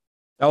guy.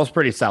 That was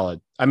pretty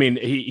solid. I mean,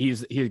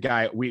 he's a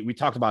guy we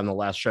talked about in the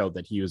last show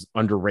that he was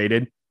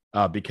underrated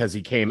because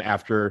he came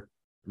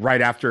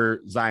right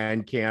after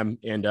Zion, Cam,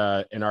 and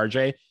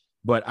RJ.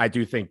 But I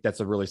do think that's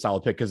a really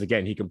solid pick because,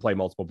 again, he can play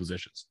multiple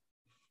positions.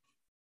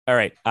 All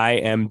right. I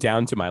am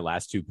down to my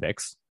last 2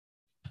 picks.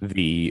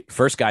 The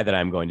first guy that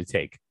I'm going to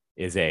take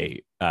is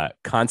a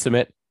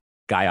consummate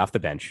guy off the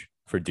bench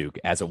for Duke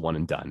as a one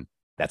and done.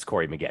 That's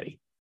Corey Maggette.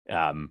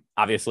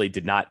 Obviously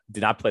did not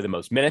play the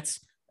most minutes,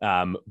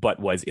 but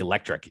was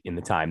electric in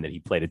the time that he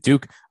played at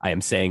Duke. I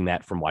am saying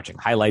that from watching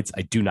highlights.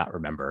 I do not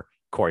remember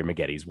Corey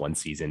Maggette's one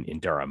season in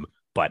Durham,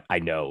 but I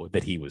know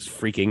that he was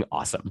freaking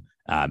awesome.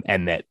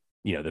 And that,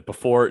 that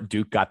before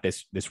Duke got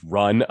this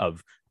run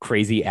of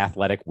crazy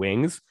athletic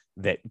wings,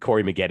 that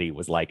Corey Maggette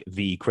was like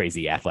the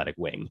crazy athletic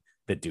wing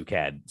that Duke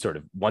had sort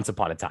of once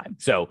upon a time.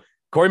 So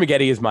Corey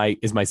Maggette is my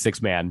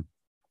 6th man,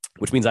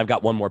 which means I've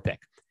got one more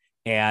pick.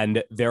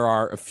 And there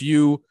are a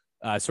few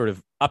sort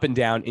of up and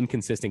down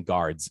inconsistent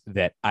guards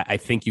that I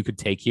think you could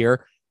take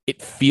here.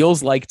 It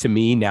feels like to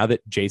me, now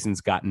that Jason's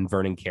gotten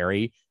Vernon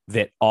Carey,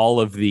 that all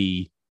of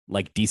the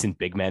like decent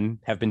big men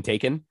have been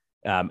taken,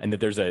 and that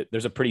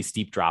there's a pretty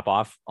steep drop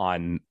off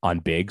on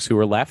bigs who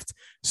are left.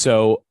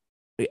 So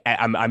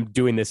I'm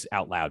doing this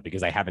out loud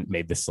because I haven't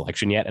made this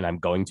selection yet, and I'm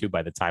going to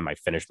by the time I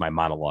finish my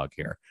monologue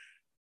here.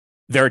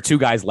 There are 2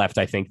 guys left,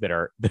 I think,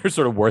 they're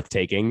sort of worth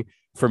taking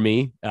for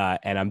me,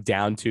 and I'm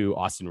down to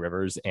Austin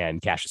Rivers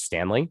and Cassius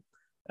Stanley.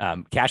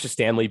 Cassius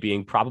Stanley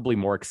being probably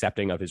more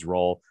accepting of his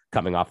role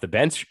coming off the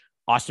bench,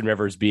 Austin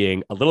Rivers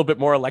being a little bit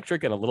more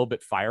electric and a little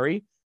bit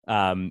fiery.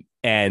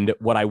 And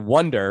what I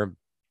wonder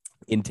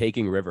in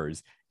taking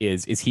Rivers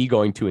is he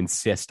going to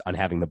insist on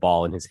having the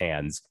ball in his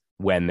hands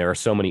when there are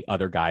so many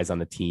other guys on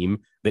the team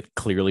that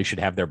clearly should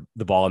have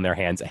the ball in their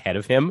hands ahead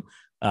of him?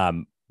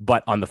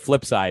 But on the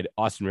flip side,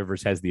 Austin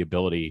Rivers has the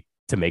ability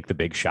to make the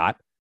big shot,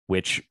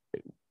 which,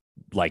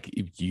 like,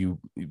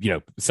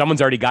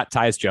 someone's already got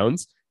Tyus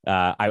Jones.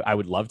 I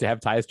would love to have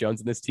Tyus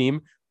Jones in this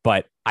team,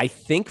 but I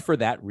think for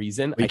that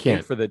reason, I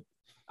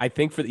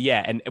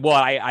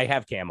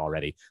have Cam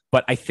already,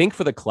 but I think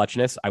for the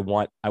clutchness, I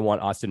want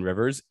Austin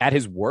Rivers at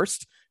his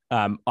worst.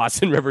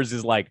 Austin Rivers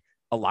is like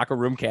a locker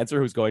room cancer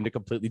who's going to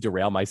completely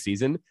derail my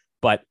season.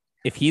 But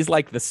if he's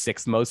like the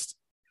 6th most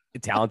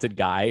talented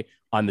guy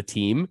on the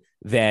team,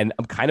 then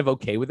I'm kind of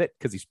okay with it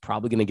because he's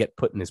probably going to get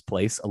put in his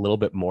place a little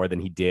bit more than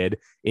he did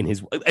in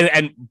his.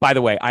 And by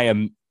the way, I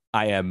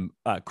am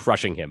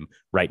crushing him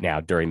right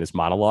now during this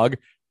monologue.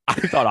 I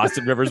thought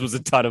Austin Rivers was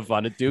a ton of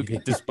fun at Duke,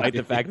 despite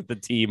the fact that the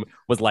team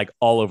was like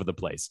all over the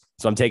place.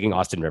 So I'm taking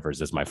Austin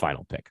Rivers as my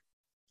final pick.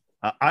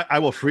 I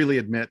will freely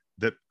admit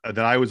that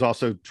I was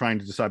also trying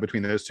to decide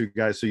between those 2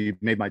 guys. So you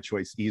made my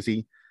choice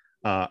easy.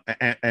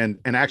 And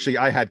actually,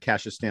 I had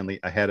Cassius Stanley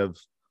ahead of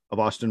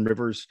Austin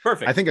Rivers.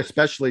 Perfect. I think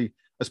especially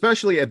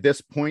at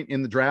this point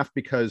in the draft,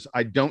 because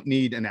I don't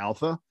need an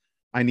alpha.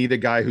 I need a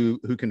guy who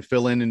can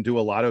fill in and do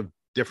a lot of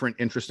different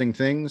interesting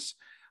things.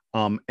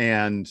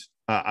 And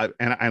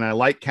I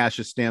like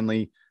Cassius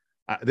Stanley.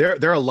 There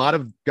are a lot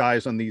of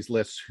guys on these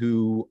lists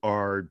who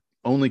are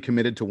only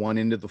committed to one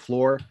end of the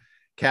floor.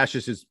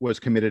 Cassius was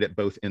committed at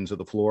both ends of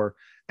the floor,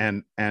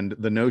 and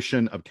the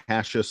notion of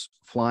Cassius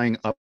flying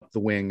up the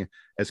wing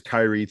as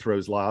Kyrie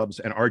throws lobs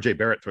and RJ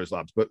Barrett throws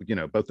lobs, but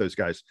both those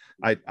guys,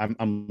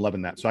 I'm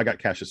loving that. So I got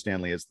Cassius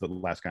Stanley as the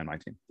last guy on my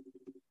team.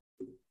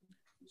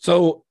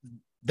 So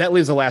that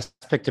leaves the last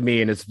pick to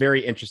me, and it's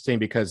very interesting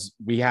because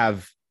we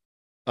have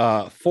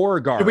 4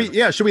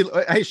 guards.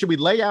 Should we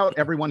lay out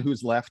everyone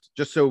who's left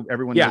just so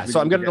everyone knows? So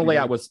I'm going to lay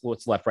out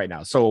what's left right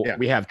now. So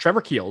we have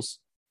Trevor Keels,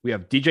 we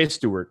have DJ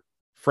Stewart,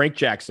 Frank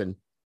Jackson,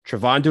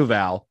 Trevon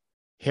Duval,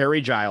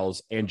 Harry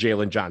Giles, and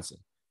Jalen Johnson.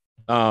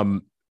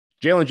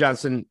 Jalen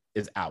Johnson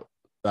is out.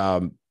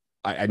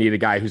 I need a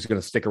guy who's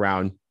going to stick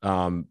around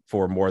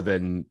for more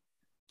than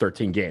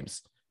 13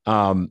 games.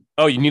 You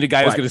need a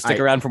guy who's going to stick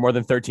around for more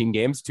than 13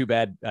 games? Too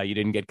bad you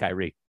didn't get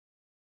Kyrie.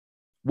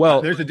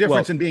 Well, there's a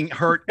difference in being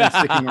hurt and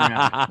sticking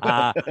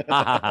around.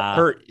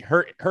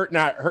 hurt,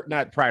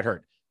 not pride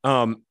hurt.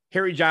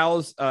 Harry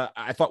Giles,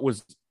 I thought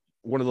was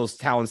one of those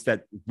talents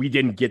that we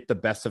didn't get the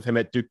best of him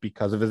at Duke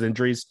because of his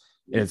injuries.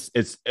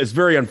 It's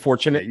very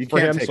unfortunate for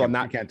him. So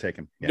you can't take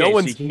him. Yeah. No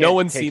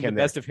one's seen the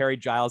best of Harry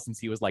Giles since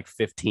he was like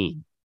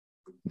 15.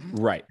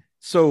 Right.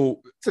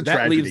 So that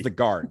tragedy. leaves the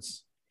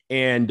guards.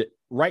 And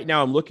right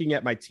now I'm looking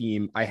at my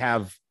team. I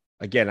have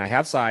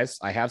size.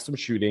 I have some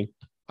shooting.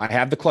 I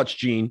have the clutch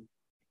gene.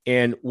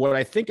 And what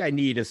I think I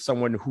need is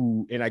someone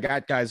who, and I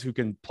got guys who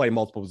can play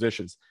multiple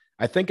positions.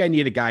 I think I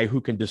need a guy who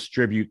can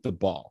distribute the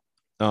ball.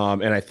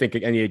 And I think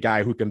I need a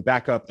guy who can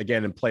back up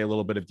again and play a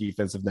little bit of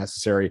defense if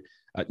necessary.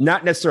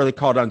 Not necessarily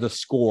called on to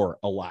score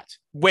a lot.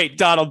 Wait,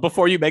 Donald,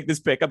 before you make this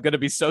pick, I'm going to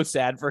be so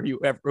sad for you,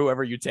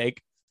 whoever you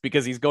take,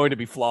 because he's going to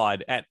be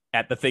flawed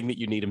at the thing that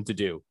you need him to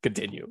do.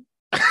 Continue.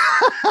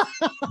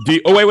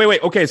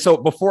 Wait. Okay, so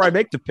before I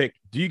make the pick,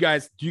 do you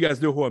guys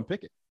know who I'm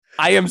picking?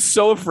 I am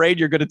so afraid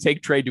you're going to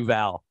take Trey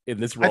Duval in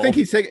this role. I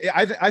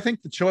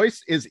think the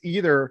choice is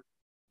either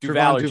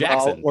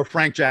Duval or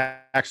Frank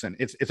Jackson.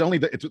 It's only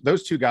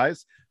those two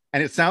guys,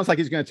 and it sounds like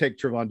he's going to take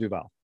Trevon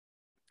Duval.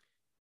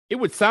 It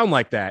would sound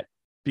like that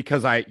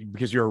because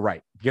you're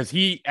right. Because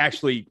he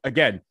actually,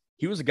 again,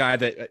 he was a guy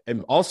that,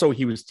 and also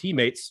he was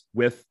teammates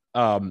with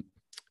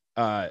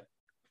I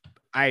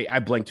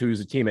blanked who he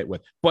was a teammate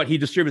with, but he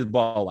distributed the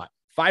ball a lot.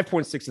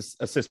 5.6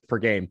 assists per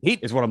game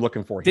is what I'm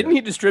looking for. Didn't he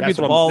distribute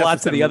the ball a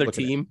lot to the other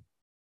team?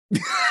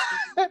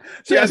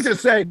 See, I was going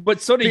to say, but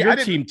so did your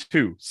team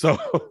too. So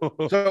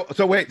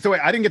wait.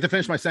 I didn't get to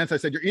finish my sentence. I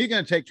said, you're either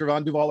going to take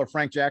Trevon Duval or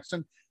Frank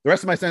Jackson. The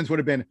rest of my sentence would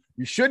have been,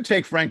 you should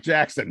take Frank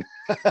Jackson.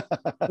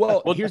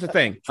 well, here's the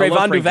thing.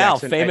 Trevon Duval,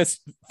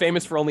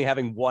 famous for only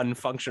having one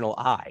functional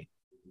eye.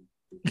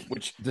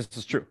 Which this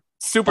is true.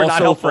 Super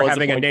not helpful for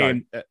having a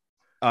name,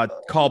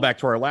 call back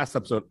to our last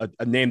episode,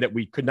 a name that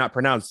we could not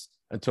pronounce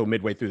until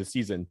midway through the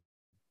season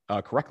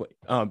correctly.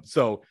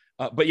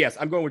 But yes,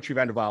 I'm going with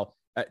Trevon Duval.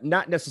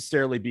 Not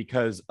necessarily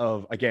because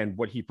of, again,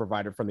 what he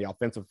provided from the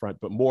offensive front,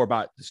 but more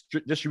about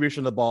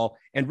distribution of the ball.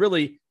 And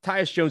really,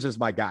 Tyus Jones is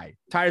my guy.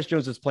 Tyus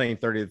Jones is playing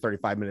 30 to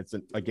 35 minutes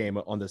a game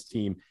on this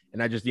team,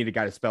 and I just need a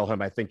guy to spell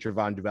him. I think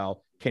Trevon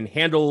Duval can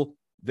handle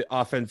the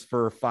offense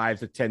for 5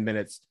 to 10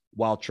 minutes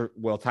while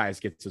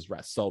Tyus gets his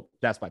rest. So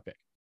that's my pick.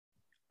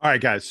 All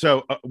right, guys.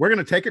 So we're going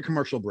to take a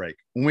commercial break.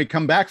 When we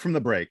come back from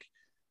the break,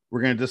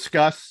 we're going to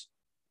discuss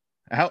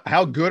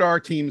how good our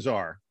teams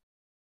are.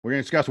 We're going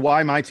to discuss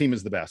why my team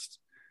is the best.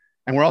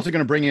 And we're also going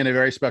to bring in a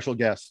very special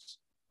guest.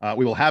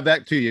 We will have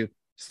that to you.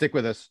 Stick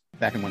with us.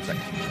 Back in 1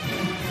 second.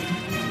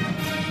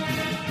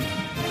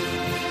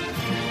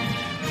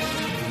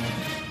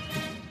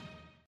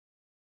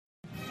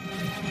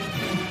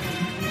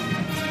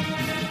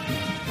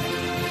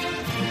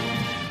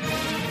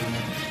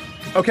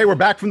 Okay, we're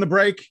back from the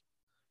break,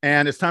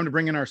 and it's time to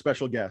bring in our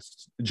special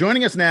guest.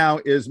 Joining us now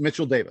is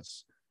Mitchell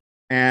Davis.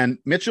 And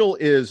Mitchell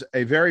is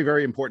a very,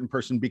 very important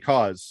person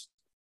because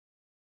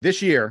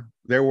this year,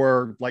 there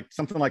were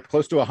something like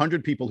close to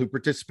 100 people who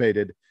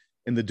participated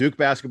in the Duke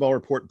Basketball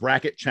Report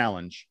Bracket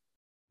Challenge.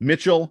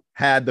 Mitchell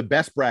had the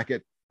best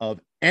bracket of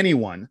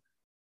anyone.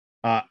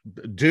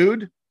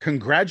 Dude,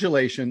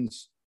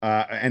 congratulations.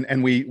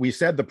 And we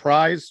said the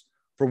prize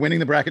for winning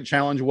the bracket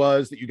challenge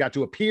was that you got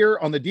to appear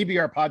on the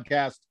DBR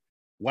podcast.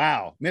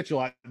 Wow,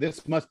 Mitchell,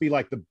 this must be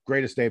like the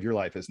greatest day of your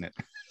life, isn't it?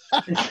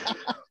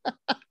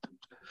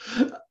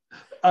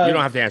 You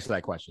don't have to answer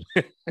that question.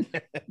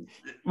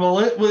 Well,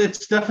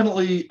 it's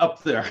definitely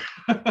up there.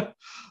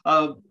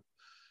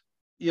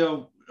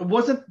 It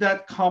wasn't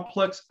that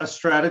complex a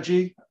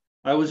strategy.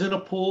 I was in a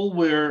pool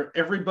where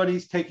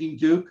everybody's taking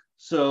Duke.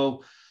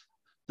 So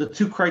the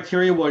two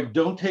criteria were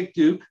don't take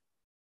Duke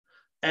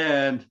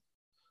and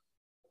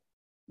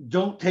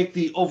don't take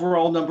the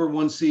overall number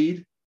 1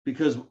 seed,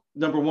 because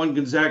number 1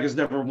 Gonzaga's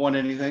never won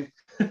anything.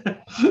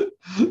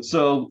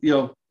 So,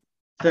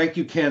 thank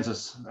you,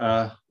 Kansas,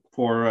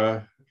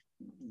 for,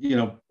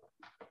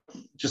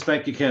 just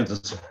thank you,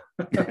 Kansas.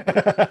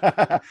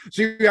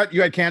 So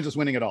you had Kansas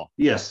winning it all.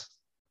 Yes.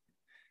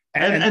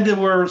 And there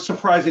were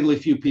surprisingly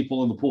few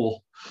people in the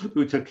pool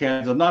who took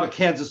Kansas. I'm not a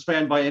Kansas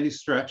fan by any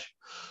stretch.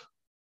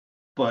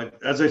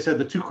 But as I said,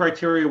 the two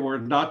criteria were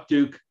not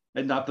Duke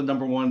and not the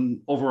number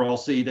one overall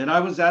seed. And I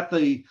was at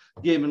the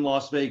game in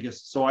Las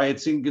Vegas, so I had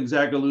seen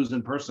Gonzaga lose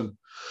in person.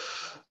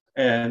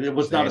 And it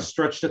was not a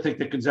stretch to think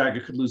that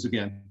Gonzaga could lose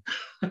again.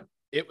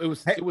 It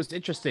was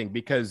interesting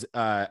because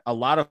a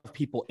lot of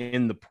people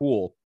in the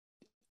pool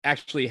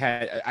actually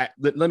had.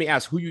 Let me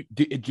ask,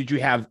 did you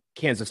have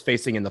Kansas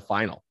facing in the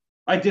final?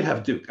 I did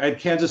have Duke. I had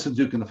Kansas and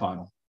Duke in the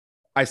final.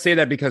 I say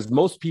that because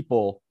most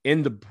people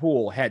in the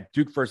pool had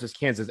Duke versus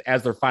Kansas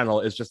as their final.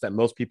 It's just that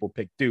most people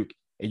picked Duke,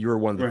 and you were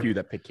one of the few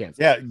that picked Kansas.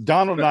 Yeah,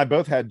 Donald and I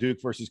both had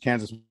Duke versus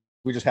Kansas.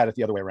 We just had it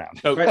the other way around.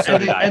 Right.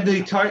 And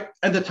the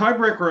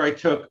tiebreaker I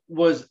took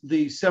was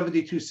the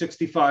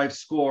 72-65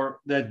 score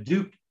that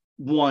Duke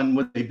won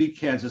when they beat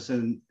Kansas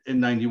in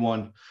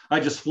 91. I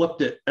just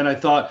flipped it, and I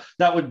thought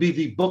that would be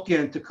the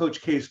bookend to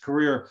Coach K's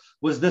career,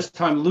 was this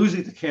time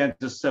losing to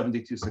Kansas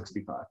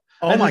 72-65.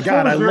 Oh my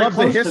God, I love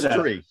the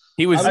history.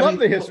 I love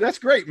the history. That's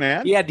great,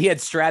 man. He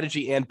had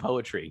strategy and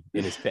poetry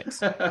in his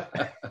picks.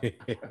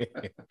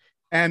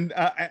 And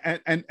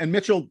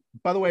Mitchell,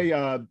 by the way,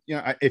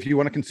 if you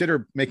want to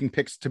consider making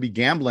picks to be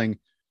gambling,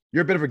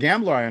 you're a bit of a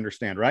gambler, I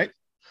understand, right?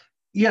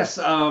 Yes,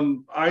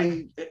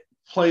 I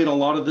play in a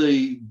lot of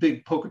the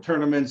big poker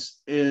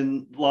tournaments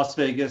in Las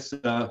Vegas.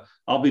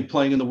 I'll be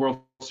playing in the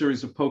World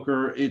Series of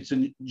Poker. It's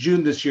in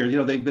June this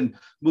year. They've been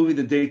moving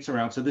the dates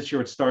around. So this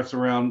year it starts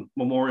around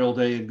Memorial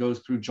Day and goes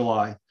through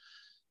July.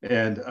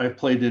 And I've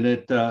played in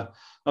it a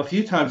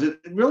few times. It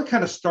really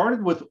kind of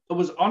started with, it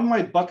was on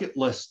my bucket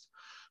list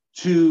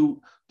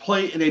to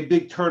play in a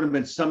big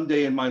tournament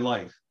someday in my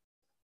life.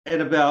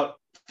 And about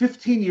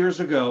 15 years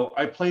ago,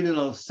 I played in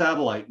a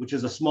satellite, which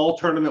is a small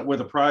tournament where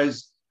the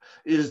prize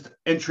is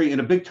entry in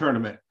a big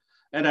tournament.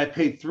 And I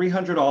paid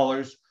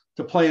 $300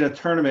 to play in a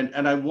tournament,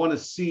 and I won a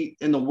seat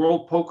in the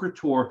World Poker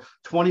Tour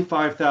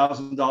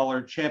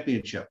 $25,000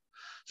 championship.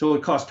 So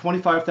it cost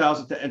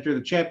 $25,000 to enter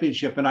the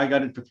championship, and I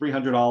got in for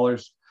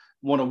 $300,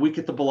 won a week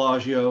at the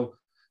Bellagio,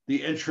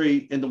 the entry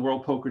in the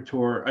World Poker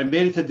Tour. I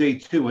made it to day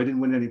 2. I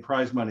didn't win any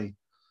prize money.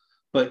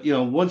 But,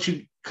 once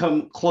you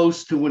come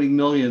close to winning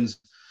millions,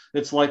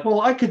 it's like,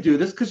 well, I could do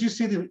this, because you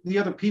see the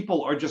other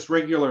people are just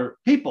regular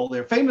people.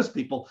 They're famous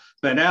people.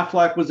 Ben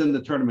Affleck was in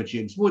the tournament.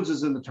 James Woods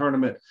is in the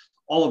tournament.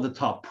 All of the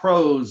top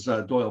pros,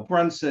 Doyle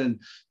Brunson,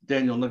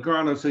 Daniel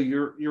Negreanu. So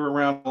you're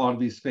around a lot of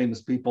these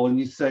famous people, and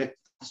you start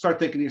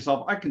thinking to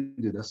yourself, I can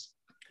do this.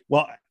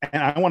 Well,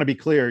 and I want to be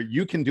clear,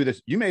 you can do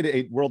this. You made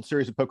a World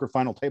Series of Poker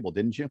final table,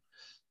 didn't you?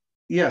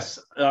 Yes,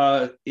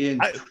 in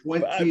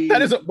 2012.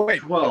 That is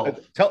wait.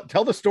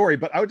 Tell the story,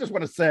 but I would just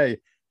want to say,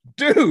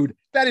 dude,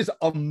 that is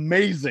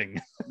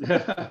amazing.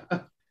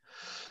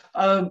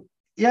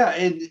 Yeah,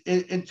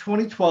 in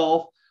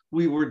 2012,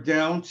 we were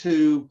down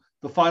to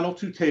the final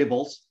 2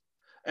 tables,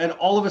 and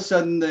all of a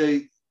sudden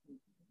the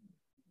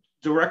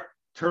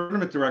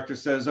tournament director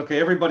says, okay,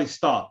 everybody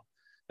stop.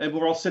 And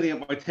we're all sitting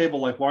at my table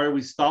like, why are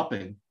we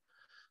stopping?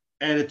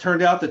 And it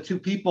turned out that 2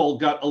 people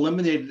got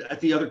eliminated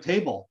at the other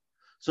table.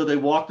 So they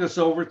walked us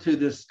over to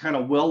this kind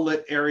of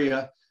well-lit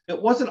area.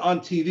 It wasn't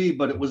on TV,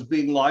 but it was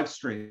being live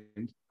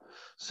streamed.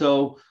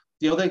 So,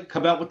 they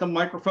come out with the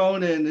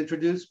microphone and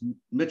introduce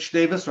Mitch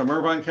Davis from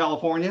Irvine,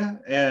 California.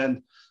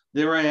 And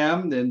there I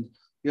am. And,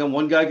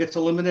 one guy gets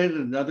eliminated,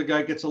 another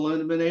guy gets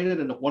eliminated.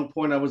 And at one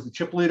point I was the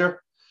chip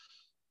leader.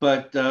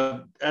 But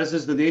as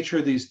is the nature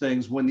of these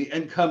things, when the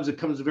end comes, it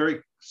comes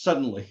very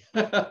suddenly.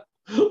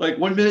 Like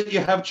 1 minute you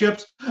have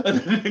chips, and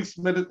the next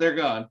minute they're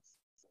gone.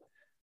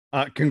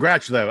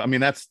 Congrats, though. I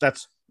mean, that's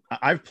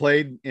I've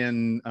played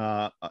in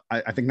I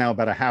think now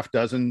about a half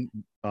dozen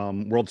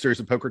World Series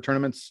of Poker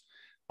tournaments.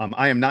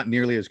 I am not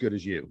nearly as good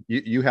as you.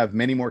 You have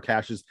many more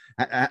cashes.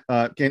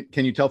 Can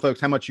you tell folks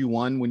how much you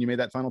won when you made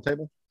that final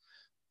table?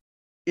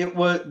 It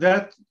was,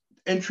 that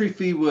entry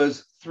fee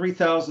was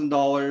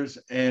 $3,000,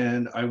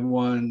 and I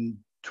won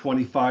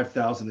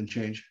 $25,000 and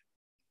change.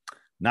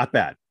 Not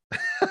bad.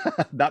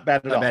 Not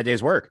bad at all. Not a bad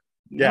day's work.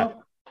 Yeah.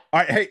 No. All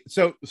right. Hey,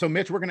 so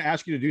Mitch, we're going to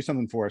ask you to do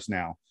something for us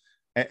now.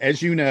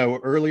 As you know,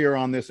 earlier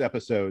on this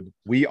episode,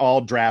 we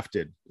all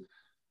drafted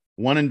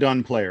one and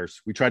done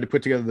players. We tried to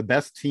put together the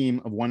best team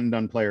of one and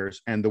done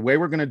players. And the way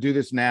we're going to do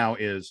this now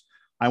is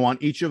I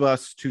want each of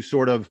us to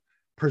sort of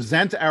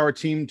present our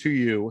team to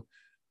you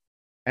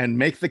and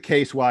make the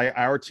case why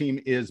our team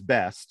is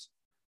best.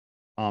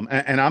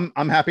 And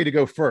I'm happy to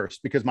go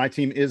first because my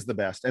team is the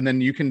best. And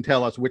then you can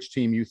tell us which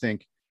team you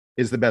think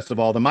is the best of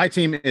all. My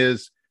team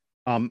is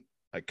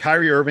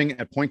Kyrie Irving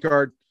at point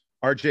guard,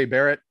 RJ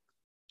Barrett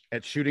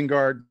at shooting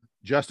guard,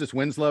 Justice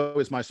Winslow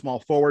is my small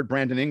forward,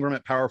 Brandon Ingram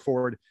at power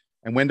forward,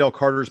 and Wendell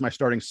Carter is my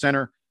starting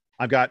center.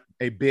 I've got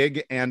a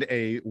big and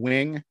a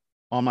wing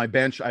on my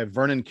bench. I have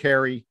Vernon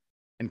Carey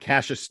and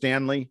Cassius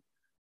Stanley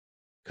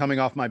coming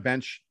off my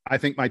bench. I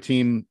think my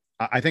team,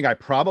 I think I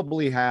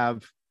probably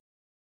have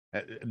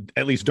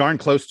at least darn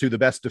close to the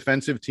best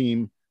defensive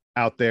team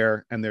out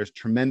there, and there's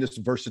tremendous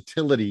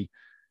versatility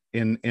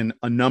in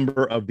a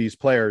number of these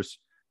players.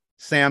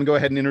 Sam, go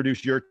ahead and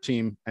introduce your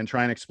team and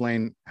try and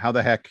explain how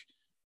the heck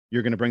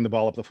you're going to bring the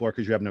ball up the floor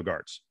because you have no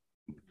guards.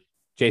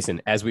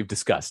 Jason, as we've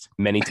discussed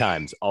many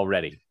times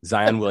already,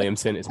 Zion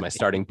Williamson is my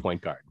starting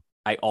point guard.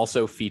 I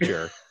also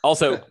feature,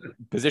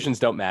 positions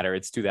don't matter.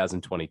 It's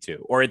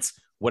 2022, or it's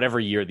whatever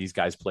year these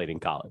guys played in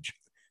college.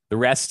 The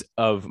rest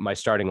of my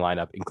starting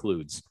lineup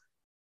includes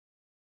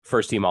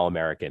first team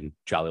All-American,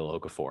 Jahlil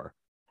Okafor,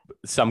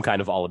 some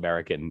kind of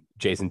All-American,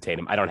 Jason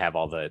Tatum. I don't have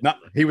all the... No,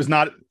 he was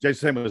not.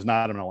 Jason Tatum was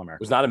not an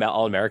All-American. Was not an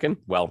All-American?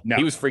 Well, no.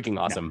 He was freaking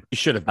awesome. No. He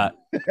should have been.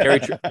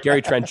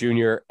 Gary Trent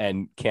Jr.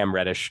 and Cam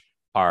Reddish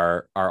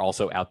are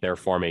also out there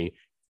for me.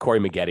 Corey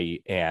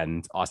Maggette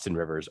and Austin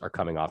Rivers are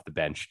coming off the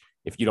bench.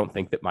 If you don't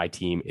think that my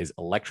team is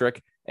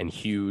electric and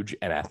huge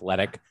and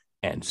athletic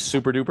and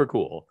super duper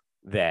cool,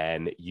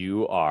 then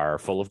you are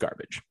full of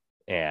garbage.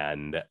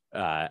 And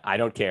I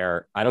don't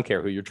care. I don't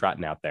care who you're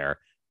trotting out there.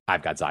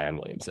 I've got Zion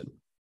Williamson.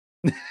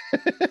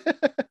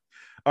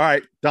 All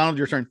right, Donald,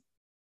 your turn.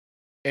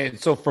 And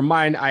so for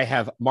mine, I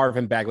have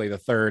Marvin Bagley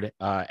III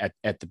at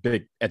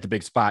the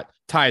big spot.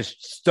 Tyus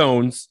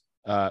Stones.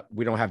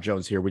 We don't have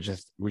Jones here. We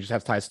just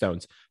have Tyus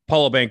Stones.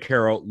 Paolo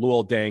Banchero,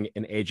 Luol Deng,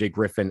 and AJ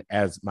Griffin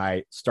as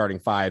my starting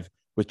five,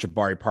 with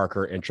Jabari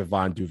Parker and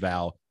Trevon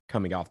Duval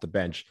coming off the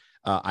bench.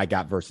 I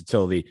got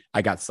versatility.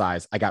 I got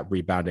size. I got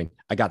rebounding.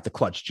 I got the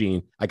clutch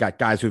gene. I got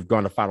guys who've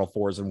gone to Final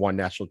Fours and won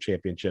national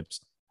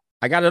championships.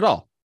 I got it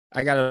all.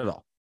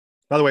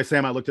 By the way,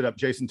 Sam, I looked it up.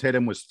 Jason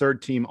Tatum was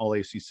third team All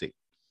ACC,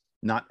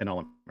 not an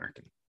All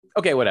American.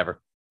 Okay, whatever.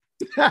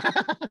 All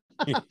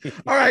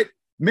right,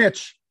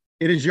 Mitch,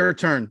 it is your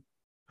turn.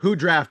 Who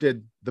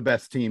drafted the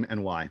best team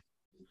and why?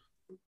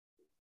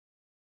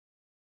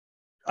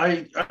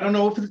 I don't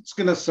know if it's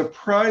going to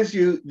surprise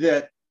you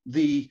that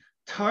the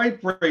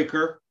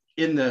tiebreaker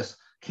in this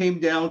came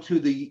down to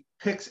the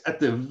picks at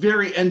the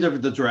very end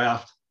of the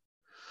draft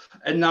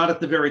and not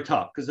at the very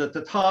top, because at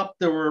the top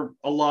there were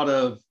a lot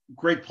of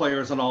great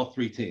players on all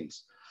three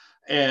teams,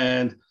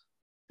 and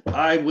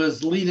I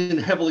was leaning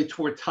heavily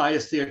toward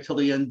Tyus there till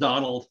the end,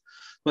 Donald,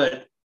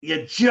 but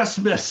you just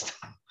missed.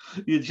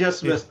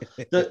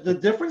 The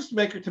difference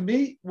maker to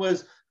me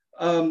was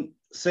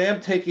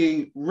Sam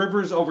taking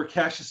Rivers over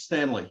Cassius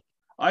Stanley.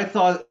 I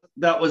thought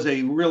that was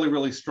a really,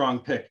 really strong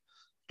pick,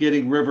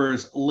 getting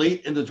Rivers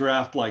late in the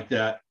draft like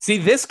that. See,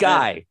 this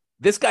guy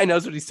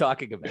knows what he's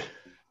talking about.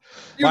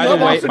 By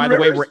the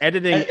way, we're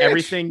editing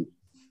everything.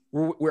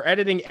 We're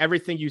editing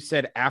everything you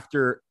said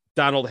after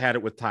Donald had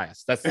it with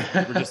Tyus.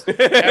 We're just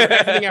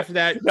everything after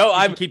that. No,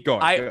 I'm keep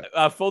going.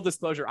 Full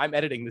disclosure, I'm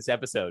editing this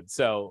episode,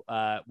 so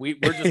we're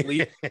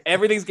just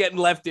everything's getting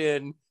left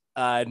in.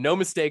 No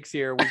mistakes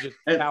here. We just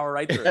power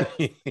right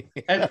through.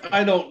 And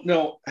I don't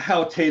know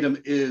how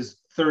Tatum is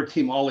third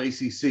team All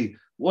ACC.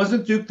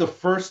 Wasn't Duke the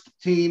first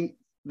team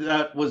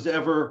that was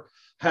ever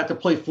had to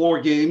play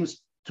 4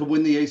 games to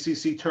win the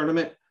ACC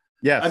tournament?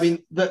 Yes. I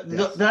mean,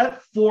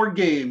 that 4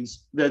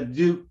 games that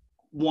Duke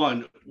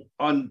won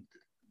on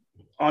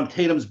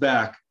Tatum's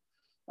back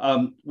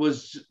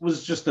was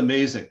just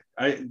amazing.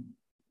 You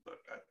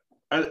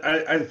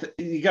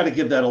got to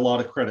give that a lot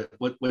of credit.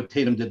 What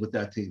Tatum did with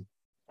that team.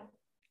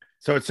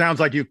 So it sounds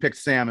like you picked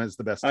Sam as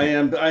the best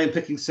team. I am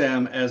picking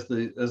Sam as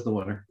the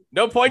winner.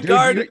 No point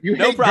guard. You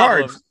no hate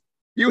problem. Guards.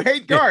 You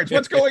hate guards.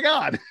 What's going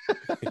on?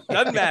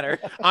 Doesn't matter.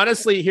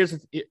 Honestly, here's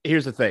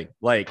the thing.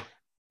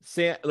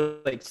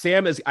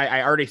 Sam is.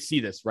 I already see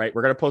this. Right,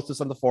 we're gonna post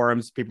this on the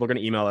forums. People are gonna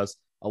email us.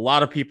 A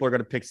lot of people are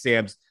gonna pick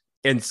Sam's,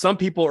 and some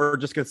people are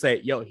just gonna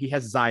say, "Yo, he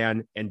has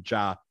Zion and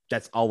Ja.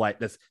 That's all.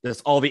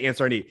 That's all the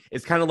answer I need."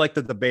 It's kind of like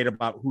the debate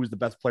about who's the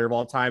best player of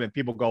all time, and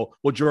people go,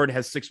 "Well, Jordan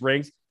has 6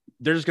 rings."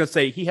 They're just gonna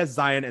say he has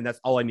Zion, and that's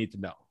all I need to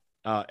know.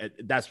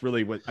 That's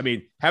really what I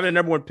mean. Having a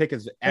number 1 pick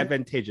is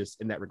advantageous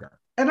in that regard.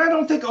 And I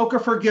don't think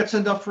Okafor gets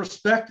enough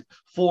respect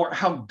for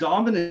how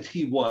dominant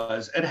he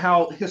was and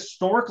how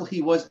historical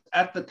he was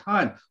at the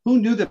time. Who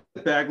knew that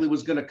Bagley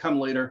was going to come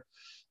later?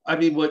 I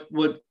mean, what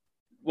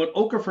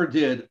Okafor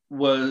did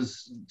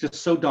was just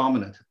so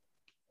dominant.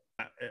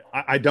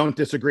 I don't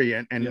disagree,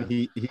 and yeah.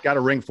 he got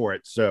a ring for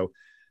it. So,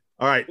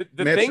 all right,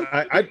 Mitch,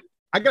 I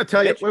got to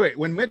tell you, wait.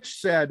 When Mitch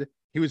said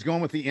he was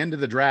going with the end of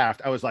the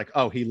draft, I was like,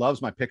 oh, he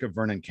loves my pick of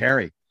Vernon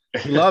Carey.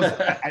 He loves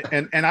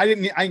it. and I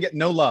didn't get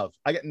no love.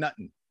 I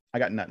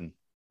got nothing.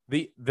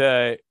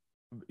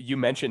 You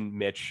mentioned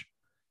Mitch,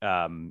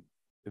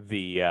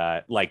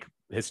 the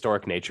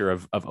historic nature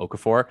of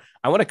Okafor.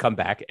 I want to come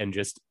back and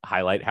just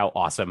highlight how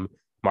awesome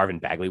Marvin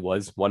Bagley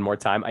was one more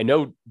time. I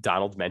know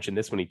Donald mentioned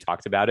this when he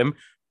talked about him,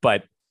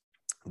 but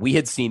we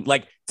had seen,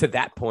 to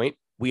that point,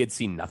 we had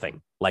seen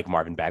nothing like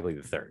Marvin Bagley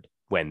III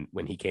when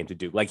he came to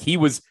Duke.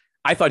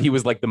 I thought he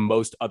was the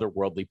most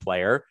otherworldly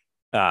player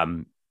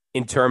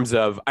in terms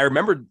of, I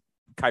remember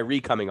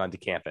Kyrie coming onto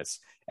campus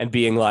and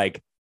being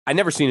like, I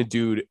never seen a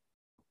dude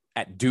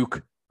at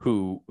Duke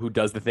who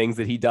does the things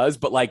that he does,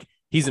 but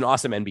he's an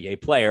awesome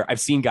NBA player. I've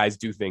seen guys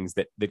do things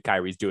that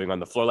Kyrie's doing on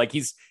the floor. Like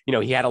he's,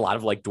 he had a lot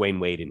of like Dwayne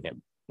Wade in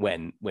him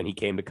when he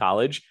came to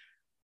college.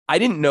 I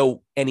didn't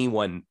know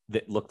anyone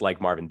that looked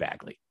like Marvin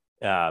Bagley.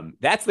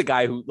 That's the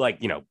guy who,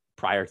 like,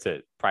 prior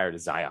to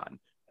Zion.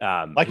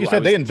 Like you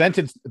said, they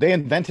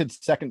invented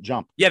second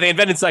jump. Yeah, they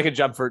invented second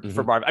jump for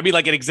Marvin. I mean,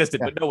 like it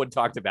existed, but no one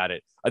talked about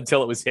it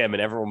until it was him,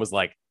 and everyone was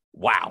like,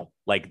 "Wow,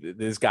 like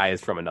this guy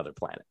is from another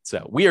planet."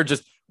 So we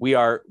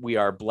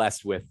are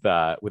blessed with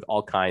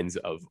all kinds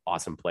of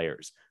awesome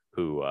players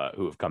who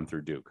have come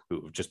through Duke,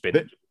 who have just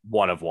been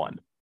one of one.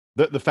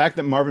 The fact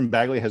that Marvin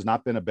Bagley has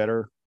not been a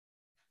better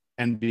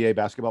NBA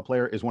basketball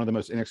player is one of the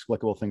most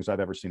inexplicable things I've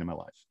ever seen in my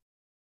life.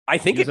 I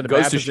think it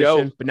goes to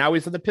show, but now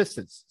he's in the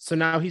Pistons, so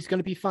now he's going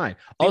to be fine.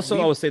 Also,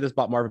 I will say this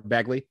about Marvin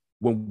Bagley: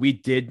 when we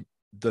did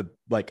the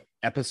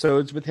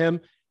episodes with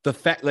him, the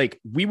fact he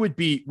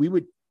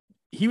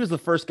was the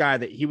first guy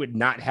that he would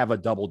not have a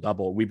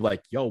double. We'd be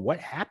like, "Yo, what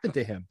happened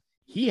to him?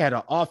 He had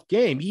an off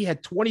game. He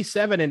had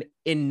 27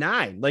 and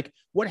 9. Like,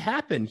 what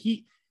happened?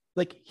 He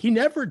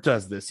never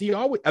does this. He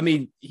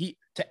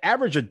to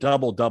average a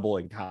double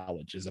in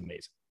college is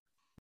amazing."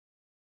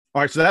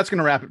 All right, so that's going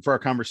to wrap it for our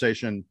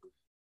conversation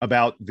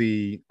about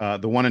the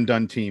one and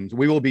done teams.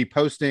 We will be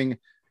posting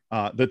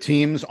the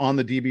teams on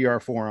the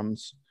DBR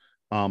forums,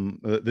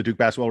 the Duke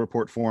Basketball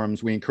Report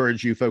forums. We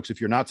encourage you folks,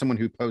 if you're not someone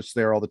who posts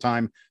there all the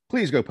time,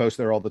 please go post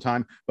there all the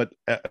time. But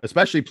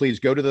especially, please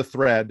go to the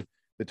thread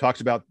that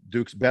talks about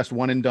Duke's best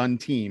one and done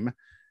team,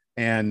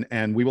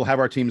 and we will have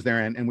our teams there,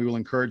 and we will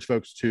encourage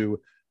folks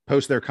to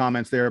post their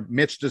comments there.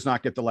 Mitch does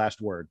not get the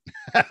last word.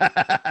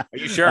 Are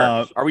you sure?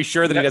 Are we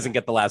sure that he doesn't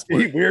get the last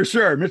word? We're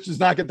sure Mitch does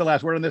not get the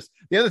last word on this.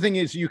 The other thing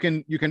is you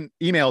can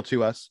email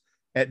to us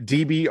at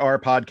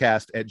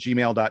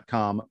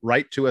dbrpodcast@gmail.com.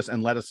 Write to us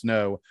and let us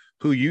know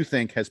who you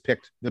think has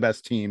picked the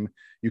best team.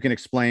 You can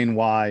explain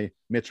why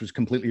Mitch was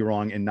completely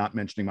wrong in not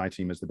mentioning my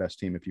team as the best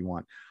team if you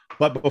want.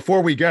 But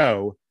before we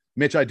go,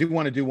 Mitch, I do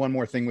want to do one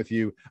more thing with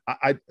you.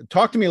 I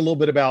talk to me a little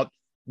bit about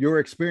your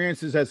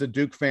experiences as a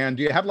Duke fan.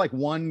 Do you have like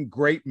one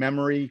great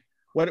memory?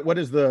 What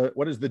is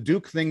the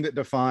Duke thing that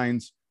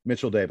defines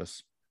Mitchell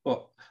Davis?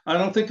 Well, I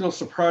don't think it'll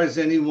surprise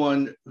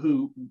anyone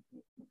who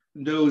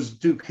knows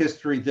Duke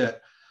history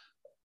that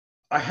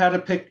I had to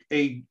pick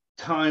a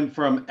time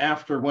from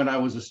after when I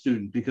was a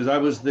student, because I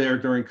was there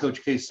during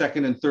Coach K's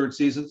second and third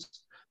seasons,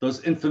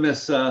 those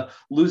infamous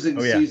losing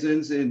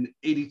seasons in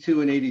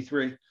 82 and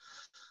 83.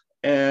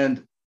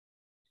 And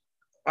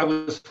I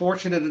was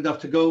fortunate enough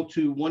to go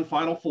to one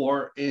Final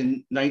Four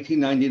in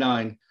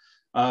 1999.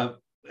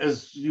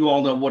 As you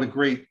all know, what a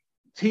great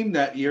team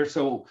that year.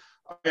 So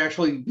I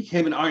actually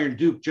became an Iron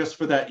Duke just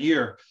for that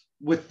year,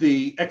 with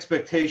the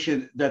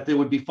expectation that there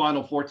would be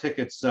Final Four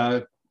tickets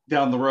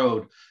down the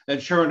road.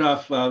 And sure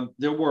enough,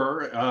 there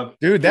were.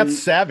 Dude, that's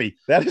savvy.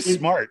 That is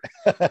smart.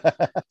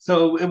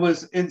 So it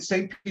was in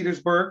St.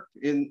 Petersburg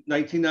in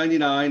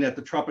 1999 at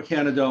the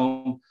Tropicana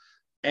Dome.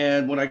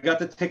 And when I got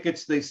the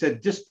tickets, they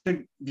said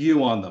distant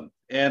view on them.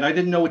 And I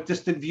didn't know what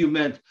distant view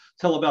meant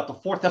till about the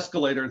fourth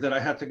escalator that I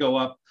had to go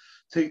up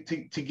to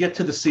get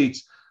to the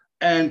seats.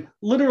 And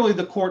literally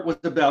the court was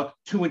about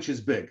 2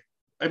 inches big.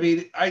 I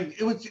mean,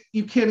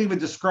 you can't even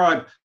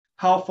describe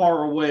how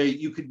far away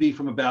you could be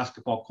from a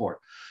basketball court.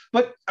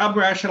 But I'm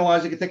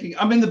rationalizing and thinking,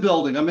 I'm in the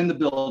building.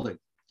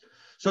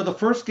 So the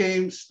first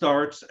game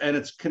starts, and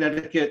it's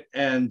Connecticut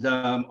and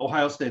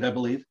Ohio State, I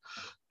believe.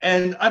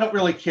 And I don't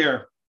really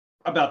care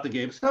about the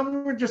game. So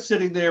we're just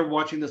sitting there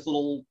watching this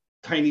little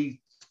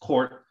tiny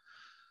court.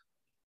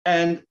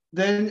 And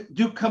then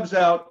Duke comes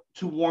out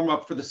to warm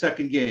up for the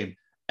second game.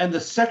 And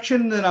the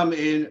section that I'm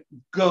in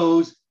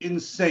goes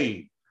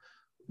insane,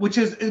 which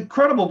is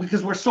incredible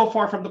because we're so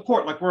far from the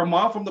court. Like, we're a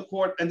mile from the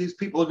court and these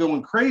people are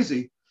going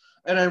crazy.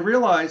 And I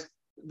realized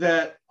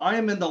that I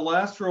am in the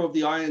last row of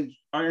the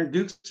Iron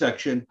Duke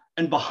section,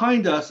 and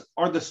behind us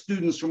are the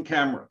students from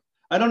Cameron.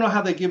 I don't know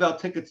how they give out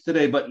tickets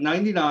today, but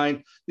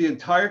 99, the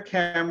entire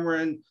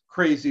Cameron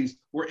crazies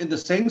were in the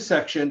same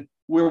section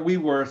where we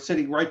were,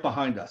 sitting right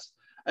behind us.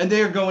 And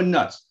they are going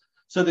nuts.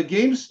 So the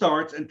game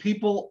starts and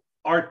people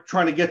are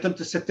trying to get them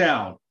to sit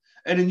down.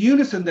 And in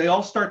unison, they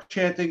all start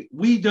chanting,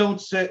 "We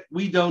don't sit,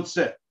 we don't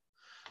sit."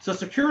 So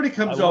security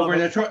comes over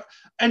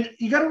and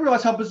you got to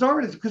realize how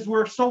bizarre it is, because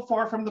we're so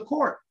far from the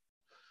court.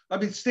 I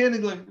mean,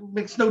 standing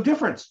makes no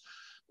difference.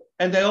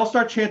 And they all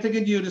start chanting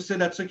in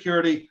unison at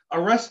security,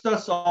 "Arrest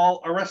us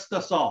all, arrest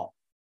us all."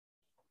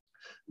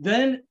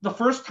 Then the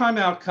first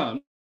timeout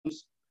comes.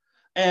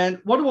 And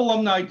what do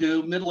alumni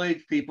do,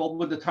 middle-aged people,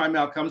 when the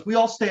timeout comes? We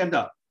all stand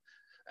up.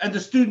 And the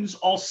students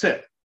all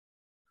sit.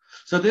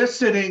 So they're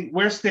sitting,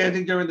 we're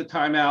standing during the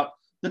timeout.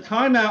 The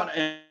timeout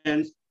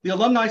ends, the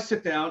alumni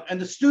sit down,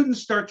 and the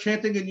students start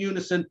chanting in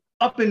unison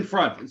up in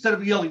front. Instead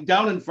of yelling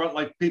down in front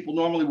like people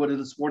normally would at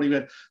a sporting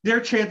event, they're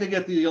chanting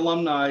at the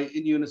alumni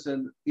in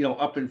unison,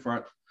 up in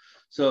front.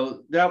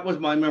 So that was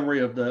my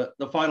memory of the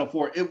Final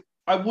Four.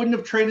 I wouldn't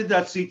have traded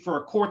that seat for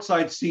a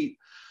courtside seat.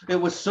 It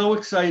was so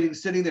exciting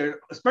sitting there,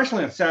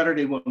 especially on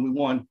Saturday when we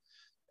won,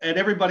 and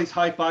everybody's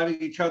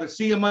high-fiving each other.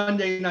 See you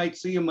Monday night,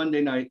 see you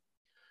Monday night.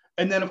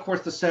 And then, of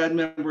course, the sad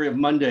memory of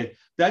Monday.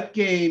 That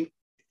game,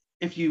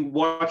 if you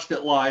watched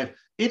it live,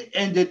 it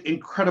ended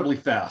incredibly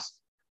fast.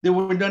 There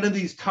were none of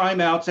these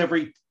timeouts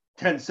every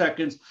 10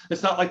 seconds.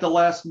 It's not like the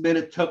last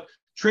minute took.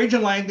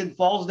 Trajan Langdon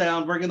falls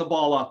down, bringing the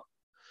ball up.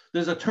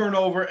 There's a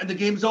turnover, and the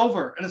game's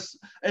over.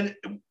 And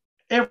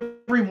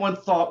everyone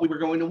thought we were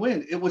going to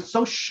win. It was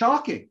so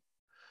shocking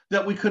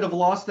that we could have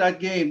lost that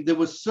game. There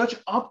was such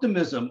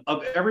optimism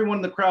of everyone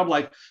in the crowd,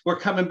 like, we're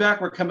coming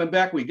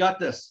back, we got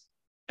this.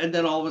 And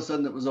then all of a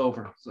sudden it was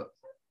over. So,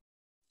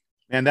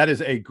 and that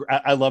is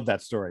I love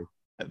that story.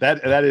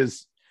 That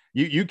is,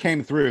 you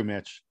came through,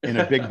 Mitch, in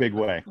a big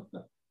way.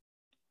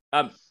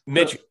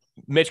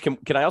 Mitch,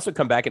 can I also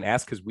come back and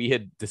ask, because we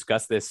had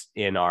discussed this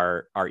in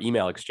our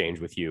email exchange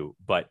with you,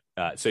 but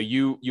so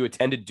you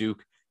attended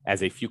Duke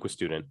as a Fuqua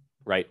student,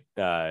 right?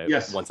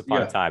 Yes. Once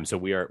upon a time. So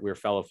we're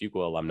fellow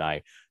Fuqua alumni.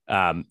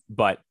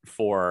 But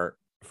for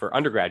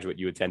undergraduate,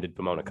 you attended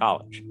Pomona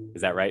College.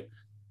 Is that right?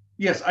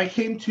 Yes, I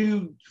came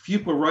to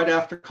Fuqua right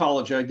after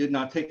college. I did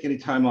not take any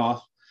time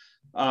off.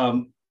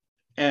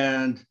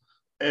 And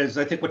as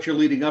I think what you're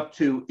leading up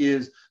to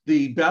is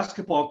the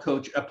basketball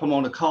coach at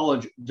Pomona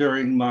College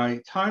during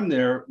my time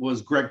there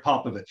was Greg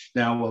Popovich,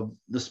 now of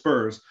the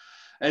Spurs.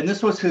 And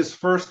this was his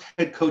first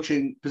head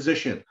coaching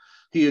position.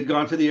 He had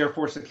gone to the Air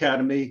Force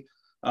Academy.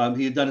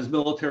 He had done his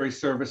military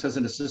service as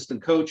an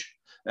assistant coach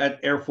at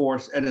Air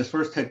Force. And his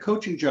first head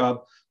coaching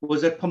job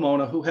was at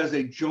Pomona, who has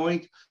a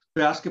joint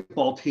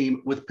basketball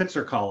team with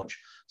Pitzer College.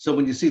 So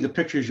when you see the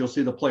pictures, you'll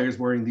see the players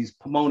wearing these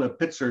Pomona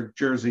Pitzer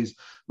jerseys,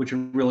 which are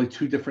really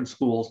two different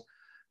schools.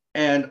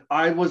 And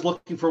I was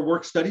looking for a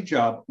work-study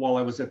job while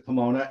I was at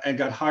Pomona and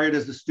got hired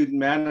as the student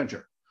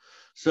manager.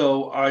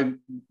 So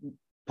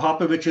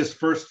Popovich's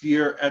first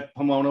year at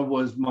Pomona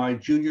was my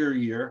junior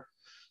year,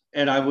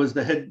 and I was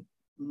the head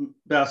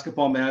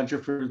basketball manager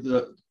for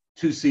the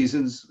 2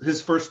 seasons,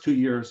 his first 2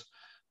 years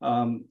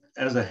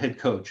as a head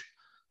coach.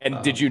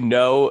 And did you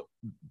know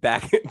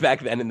back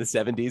then in the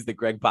 70s that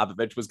Greg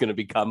Popovich was going to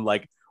become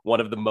like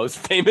one of the most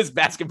famous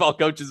basketball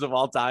coaches of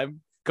all time,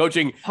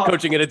 coaching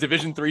at a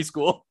Division III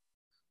school?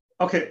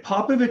 Okay,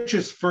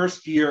 Popovich's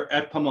first year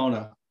at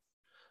Pomona,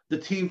 the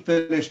team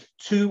finished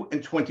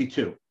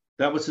 2-22.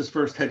 That was his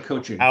first head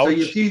coaching. Ouch. So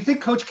you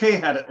think Coach K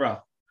had it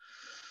rough.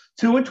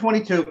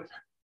 2-22,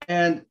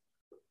 and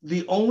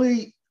the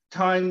only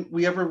time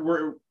we ever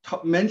were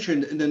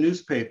mentioned in the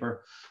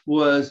newspaper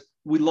was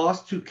we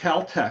lost to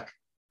Caltech,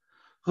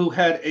 who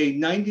had a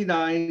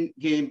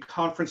 99-game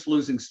conference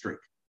losing streak.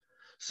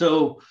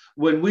 So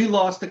when we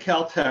lost to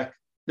Caltech,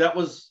 that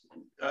was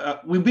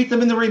we beat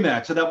them in the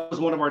rematch. So that was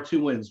one of our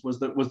 2 wins. Was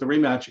the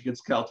rematch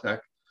against Caltech.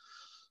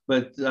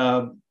 But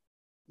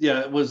yeah,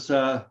 it was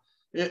a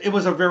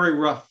very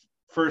rough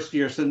first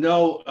year. So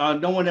no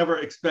one ever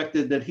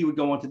expected that he would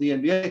go on to the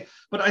NBA.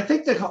 But I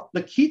think that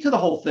the key to the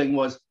whole thing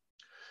was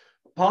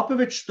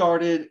Popovich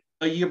started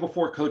a year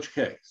before Coach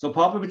K. So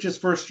Popovich's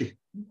first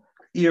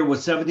year was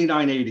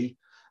 79-80.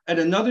 And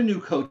another new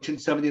coach in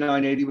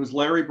 79-80 was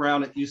Larry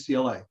Brown at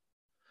UCLA.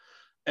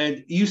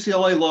 And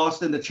UCLA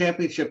lost in the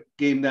championship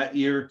game that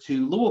year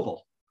to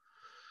Louisville.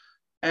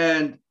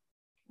 And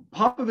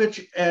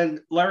Popovich and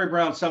Larry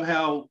Brown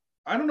somehow,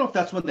 I don't know if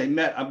that's when they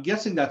met. I'm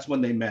guessing that's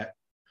when they met.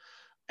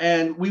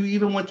 And we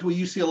even went to a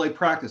UCLA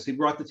practice. He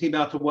brought the team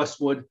out to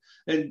Westwood,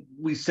 and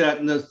we sat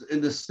in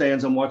the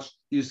stands and watched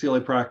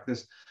UCLA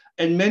practice.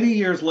 And many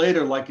years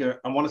later, like I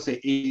want to say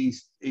 80,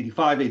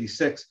 85,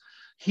 86,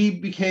 he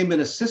became an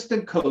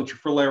assistant coach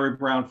for Larry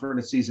Brown for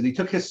a season. He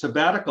took his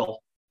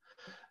sabbatical.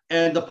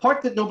 And the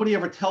part that nobody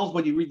ever tells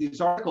when you read these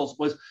articles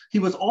was he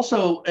was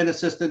also an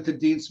assistant to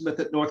Dean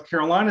Smith at North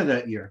Carolina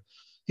that year.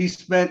 He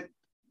spent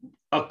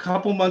a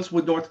couple months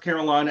with North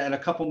Carolina and a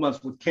couple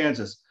months with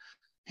Kansas.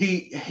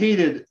 He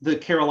hated the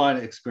Carolina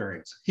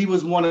experience. He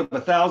was one of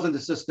 1,000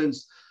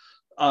 assistants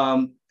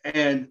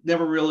and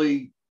never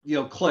really,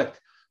 clicked.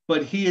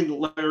 But he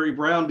and Larry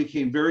Brown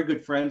became very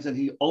good friends, and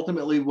he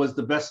ultimately was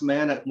the best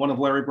man at one of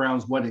Larry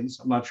Brown's weddings.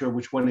 I'm not sure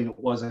which wedding it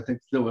was. I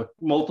think there were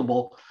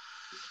multiple.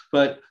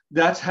 But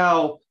that's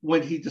how,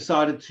 when he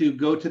decided to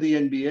go to the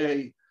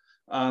NBA,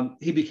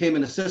 he became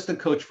an assistant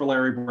coach for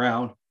Larry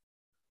Brown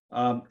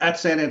at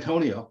San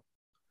Antonio.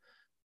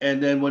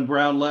 And then when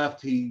Brown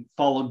left, he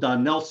followed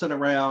Don Nelson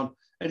around,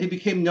 and he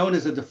became known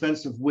as a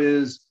defensive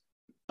whiz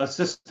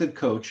assistant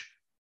coach.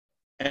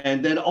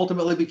 And then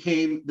ultimately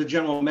became the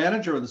general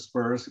manager of the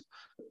Spurs,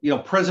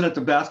 president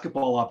of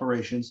basketball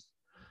operations.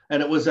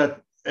 And it was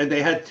and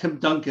they had Tim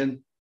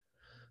Duncan.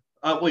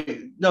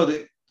 They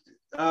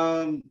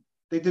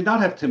did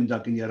not have Tim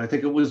Duncan yet. I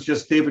think it was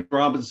just David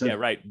Robinson. Yeah,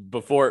 right.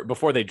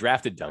 Before they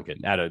drafted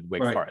Duncan out of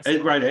Wake Forest.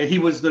 Right. He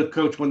was the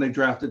coach when they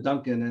drafted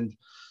Duncan. And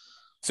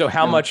so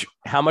how much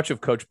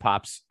of Coach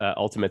Pop's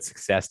ultimate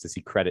success does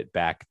he credit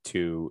back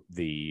to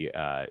the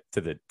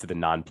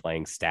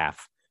non-playing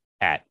staff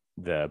at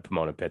the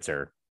Pomona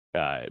Pitzer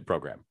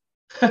program?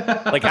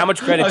 Like, how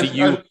much credit do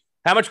you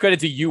How much credit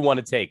do you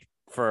want to take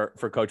for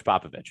Coach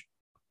Popovich?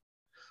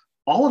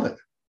 All of it.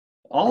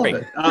 All Great.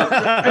 of it.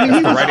 I mean,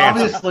 he was Right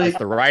obviously That's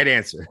the right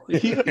answer.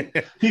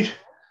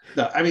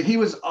 No, I mean, he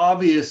was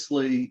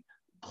obviously,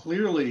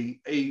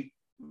 clearly a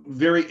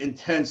very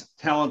intense,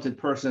 talented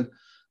person.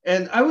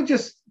 And I would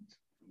just,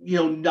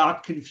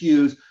 not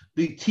confuse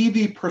the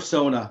TV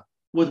persona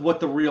with what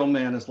the real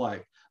man is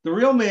like. The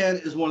real man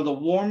is one of the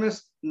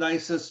warmest,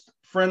 nicest,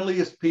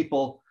 friendliest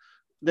people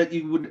that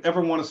you would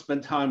ever want to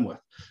spend time with.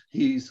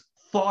 He's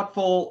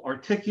thoughtful,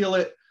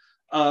 articulate,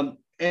 and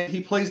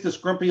he plays this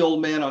grumpy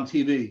old man on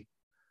TV.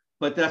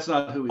 But that's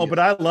not who he is. But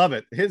I love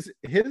it. His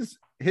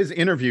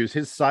interviews,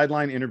 his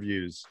sideline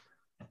interviews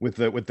with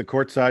the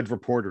courtside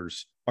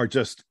reporters are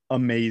just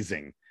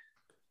amazing.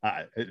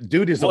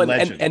 Dude is a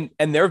legend.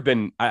 And there have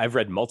been, I've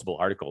read multiple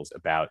articles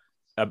about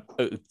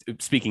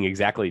speaking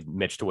exactly,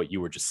 Mitch, to what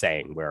you were just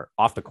saying, where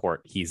off the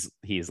court, he's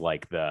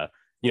like the,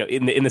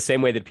 in the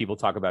same way that people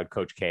talk about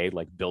Coach K,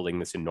 like building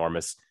this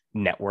enormous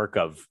network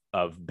of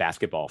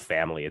basketball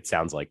family. It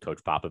sounds like Coach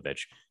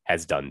Popovich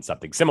has done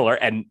something similar,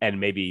 and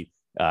maybe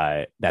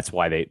that's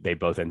why they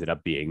both ended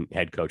up being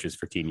head coaches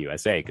for Team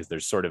USA, because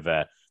there's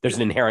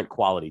an inherent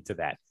quality to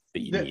that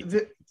you need to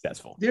be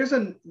successful. There's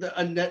a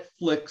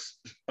Netflix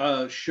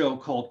show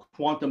called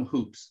Quantum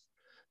Hoops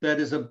that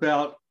is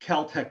about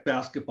Caltech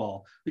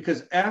basketball,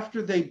 because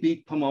after they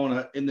beat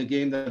Pomona in the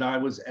game that I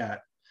was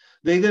at,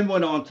 they then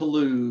went on to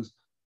lose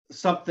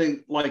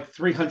something like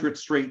 300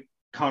 straight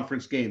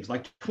conference games,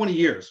 like 20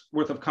 years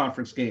worth of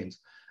conference games.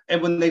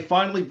 And when they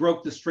finally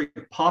broke the streak,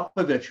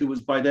 Popovich, who was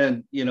by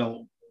then,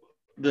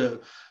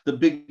 the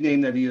big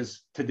name that he is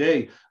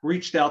today,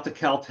 reached out to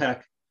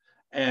Caltech,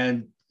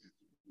 and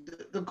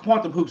the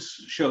Quantum Hoops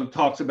show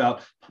talks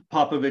about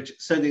Popovich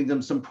sending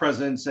them some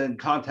presents and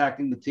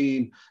contacting the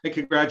team and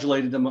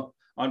congratulated them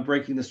on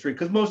breaking the streak,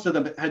 because most of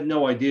them had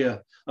no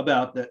idea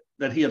about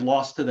that he had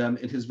lost to them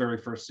in his very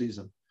first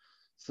season.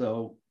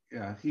 So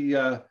yeah,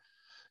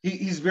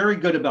 he's very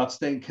good about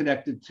staying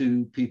connected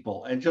to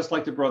people, and just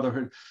like the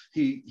Brotherhood,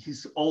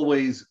 he's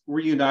always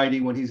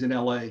reuniting when he's in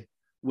LA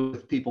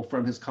with people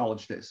from his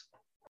college days.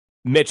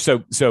 Mitch,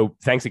 so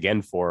thanks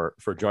again for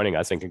joining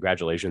us, and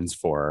congratulations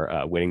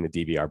for winning the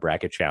DBR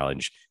Bracket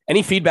Challenge.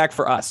 Any feedback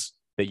for us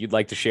that you'd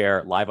like to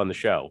share live on the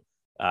show?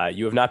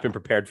 You have not been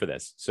prepared for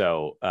this,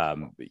 so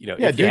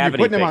if you have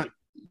anything.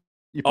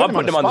 I'm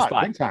putting him on the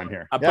spot big time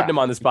here. I'm putting him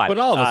on the spot. Put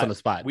all of us on the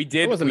spot. We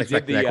did. I wasn't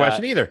expecting that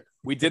question either.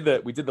 We did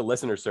the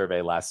listener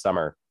survey last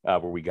summer, where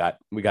we got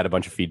a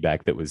bunch of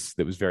feedback that was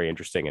very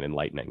interesting and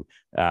enlightening.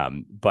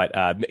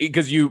 But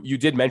because you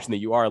did mention that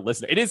you are a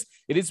listener, it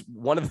is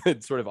one of the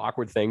sort of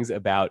awkward things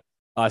about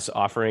us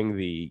offering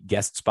the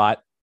guest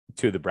spot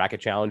to the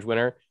Bracket Challenge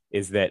winner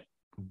is that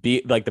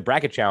the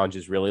Bracket Challenge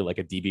is really like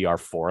a DBR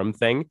forum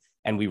thing,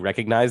 and we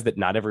recognize that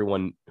not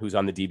everyone who's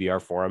on the DBR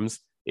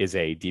forums is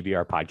a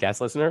DBR podcast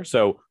listener.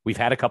 So we've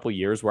had a couple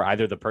years where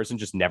either the person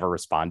just never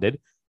responded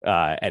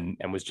and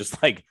was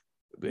just like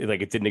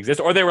it didn't exist,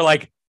 or they were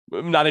like,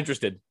 not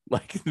interested,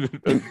 like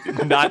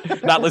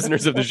not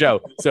listeners of the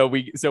show. So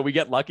we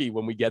get lucky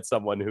when we get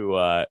someone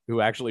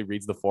who actually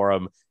reads the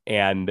forum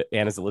and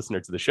is a listener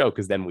to the show,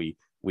 because then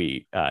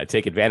we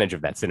take advantage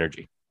of that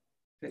synergy.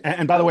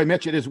 And by the way,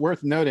 Mitch, it is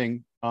worth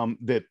noting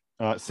that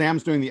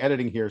Sam's doing the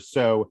editing here.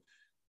 So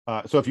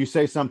if you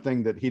say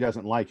something that he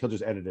doesn't like, he'll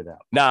just edit it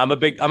out. No, I'm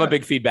a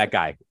big feedback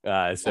guy.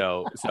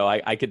 So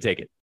I could take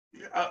it.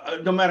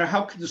 No matter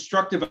how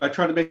constructive I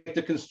try to make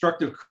the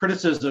constructive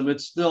criticism,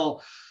 it's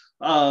still,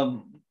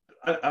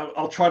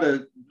 I'll try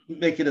to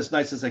make it as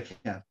nice as I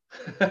can.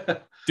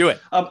 Do it.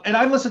 And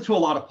I listen to a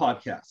lot of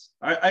podcasts.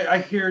 I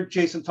hear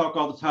Jason talk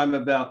all the time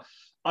about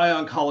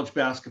Ion College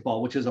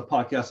Basketball, which is a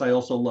podcast I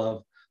also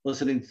love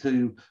listening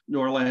to,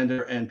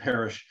 Norlander and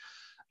Parrish.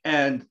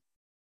 And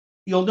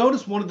you'll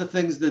notice one of the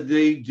things that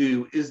they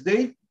do is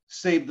they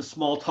save the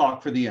small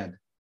talk for the end.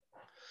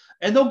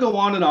 And they'll go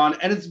on,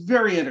 and it's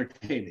very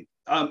entertaining.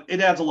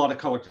 It adds a lot of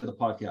color to the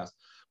podcast.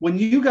 When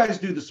you guys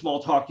do the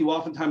small talk, you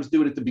oftentimes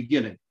do it at the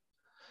beginning.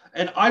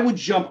 And I would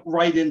jump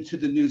right into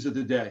the news of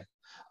the day.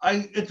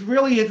 It's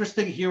really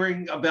interesting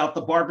hearing about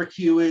the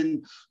barbecue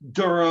in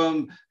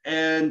Durham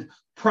and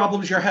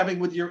problems you're having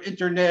with your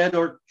internet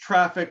or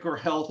traffic or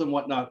health and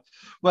whatnot.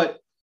 But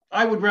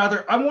I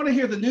want to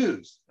hear the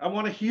news. I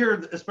want to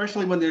hear,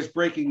 especially when there's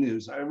breaking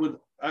news. I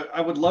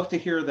would love to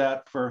hear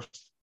that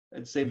first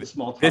and save the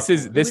small talk. This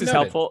is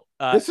helpful.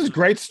 This is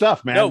great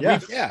stuff, man. No,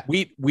 yes.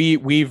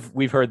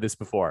 we've heard this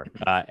before.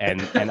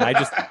 And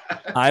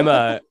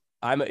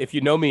I'm if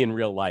you know me in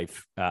real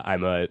life,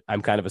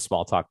 I'm kind of a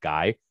small talk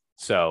guy.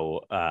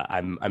 So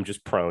I'm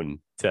just prone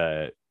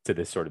to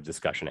this sort of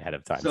discussion ahead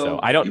of time. So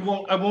I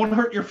won't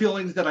hurt your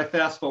feelings that I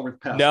fast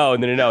forward past. No.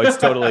 It's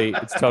totally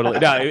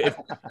no.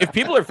 If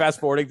people are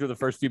fast forwarding through the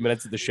first few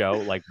minutes of the show,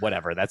 like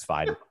whatever, that's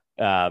fine.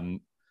 But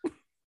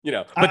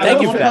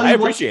thank you for that. I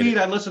appreciate it.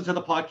 I listen to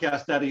the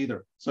podcast at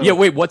either. So yeah,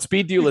 wait, what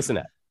speed do you listen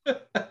at?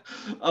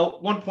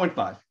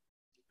 1.5.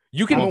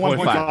 You can. I'm a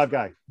 1.5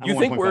 guy.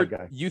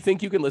 You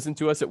think you can listen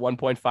to us at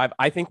 1.5?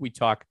 I think we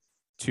talk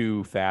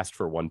too fast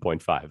for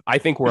 1.5. I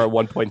think we're a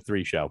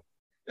 1.3 show.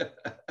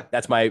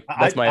 That's my.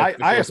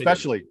 I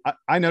especially,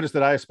 I noticed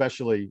that I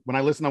especially, when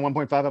I listen on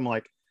 1.5, I'm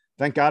like,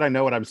 Thank God I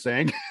know what I'm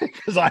saying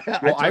because I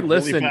I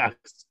listen.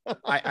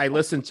 I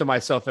listen to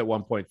myself at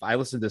 1.5. I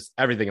listen to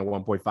everything at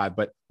 1.5,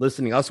 but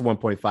listening us at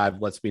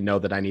 1.5 lets me know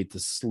that I need to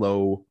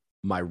slow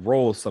my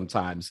roll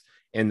sometimes,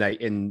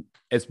 and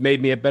it's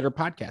made me a better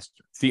podcaster.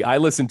 See, I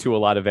listen to a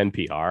lot of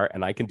NPR,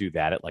 and I can do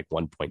that at like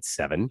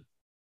 1.7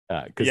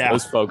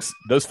 because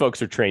those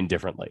folks are trained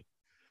differently.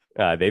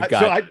 They've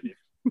got.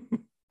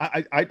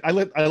 I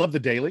love the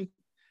Daily,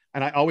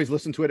 and I always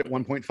listen to it at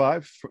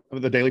 1.5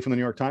 the Daily from the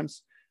New York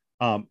Times.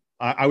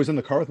 I was in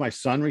the car with my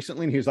son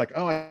recently, and he was like,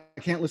 "Oh, I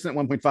can't listen at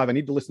 1.5. I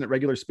need to listen at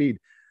regular speed."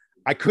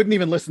 I couldn't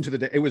even listen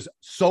to it was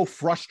so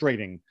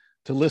frustrating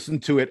to listen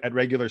to it at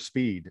regular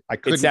speed. I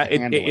couldn't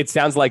handle it. It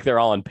sounds like they're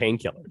all on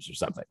painkillers or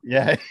something.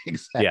 Yeah,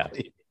 exactly. Yeah.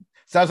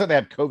 Sounds like they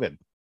have COVID.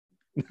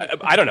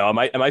 I don't know.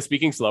 Am I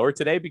speaking slower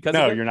today? Because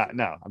you're not.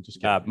 No, I'm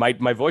just kidding.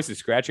 My voice is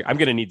scratching. I'm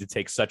going to need to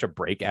take such a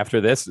break after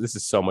this. This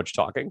is so much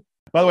talking.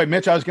 By the way,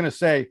 Mitch, I was going to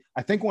say,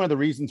 I think one of the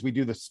reasons we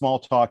do the small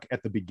talk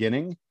at the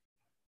beginning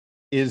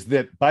is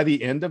that by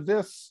the end of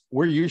this,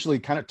 we're usually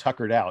kind of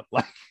tuckered out.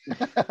 Like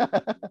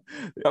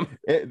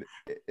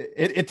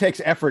it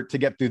takes effort to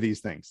get through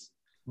these things.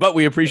 But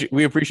we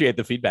appreciate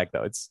the feedback,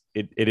 though.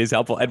 It is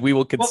helpful, and we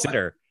will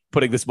consider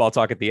putting the small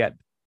talk at the end.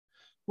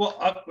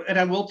 Well, and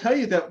I will tell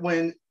you that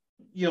when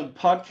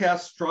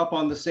podcasts drop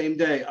on the same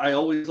day, I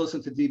always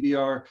listen to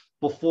DBR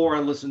before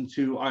I listen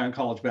to Ion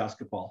College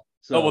Basketball.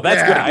 So,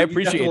 that's good. I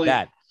appreciate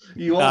that.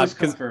 You always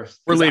come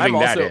first. We're leaving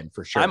that in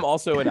for sure. I'm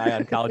also an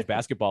Ion College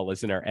Basketball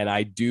listener, and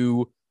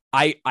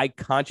I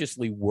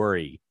consciously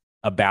worry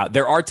about.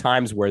 There are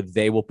times where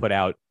they will put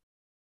out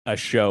a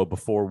show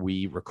before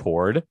we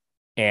record,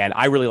 and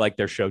I really like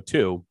their show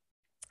too,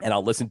 and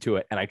I'll listen to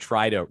it, and I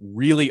try to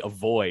really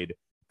avoid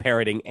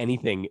parroting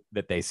anything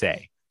that they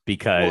say.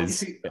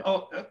 Because,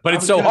 but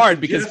it's so hard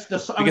because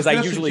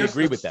I usually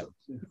agree with them.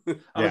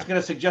 I was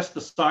going to suggest the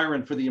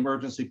siren for the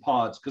emergency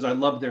pods because I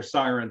love their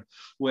siren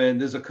when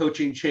there's a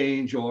coaching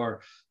change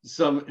or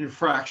some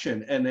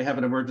infraction and they have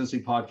an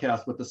emergency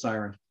podcast with the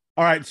siren.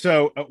 All right.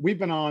 So we've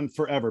been on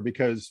forever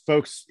because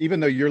folks, even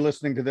though you're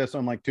listening to this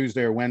on like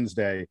Tuesday or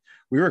Wednesday,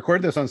 we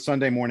recorded this on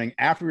Sunday morning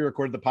after we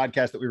recorded the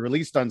podcast that we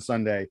released on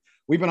Sunday.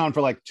 We've been on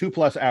for like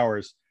 2+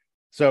 hours.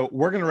 So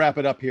we're going to wrap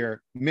it up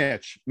here.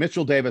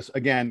 Mitchell Davis,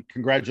 again,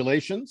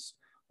 congratulations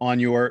on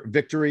your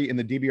victory in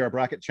the DBR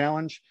Bracket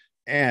Challenge.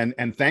 And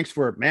thanks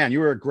for, you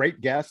were a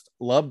great guest.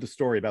 Love the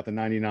story about the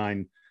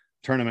 99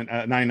 tournament,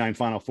 99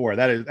 Final Four.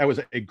 That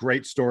was a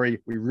great story.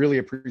 We really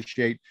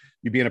appreciate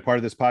you being a part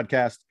of this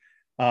podcast.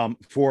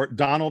 For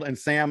Donald and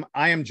Sam,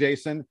 I am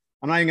Jason.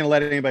 I'm not even going to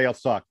let anybody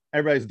else talk.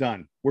 Everybody's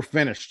done. We're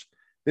finished.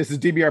 This is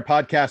DBR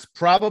Podcast,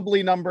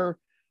 probably number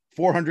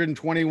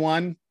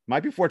 421.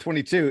 Might be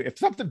 422. If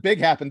something big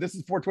happened, this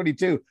is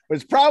 422, but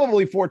it's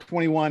probably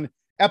 421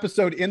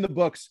 episode in the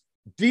books.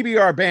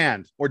 DBR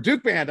band or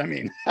Duke band. I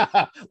mean,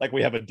 like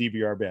we have a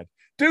DBR band.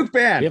 Duke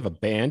band. We have a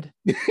band.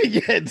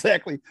 Yeah,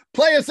 exactly.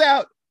 Play us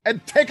out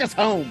and take us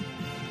home.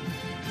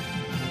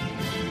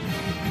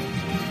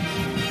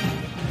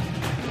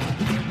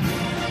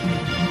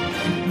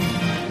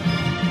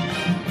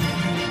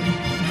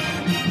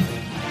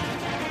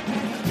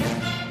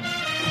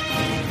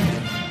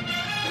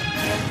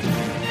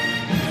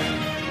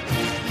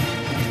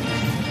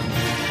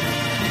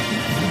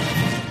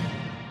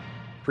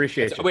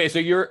 Appreciate it. Wait, so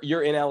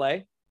you're in LA?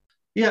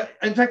 Yeah.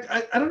 In fact,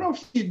 I don't know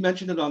if you'd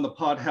mentioned it on the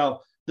pod, how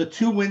the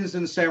 2 wins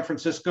in San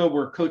Francisco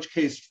were Coach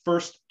K's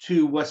first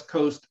 2 West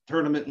Coast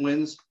tournament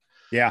wins.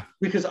 Yeah.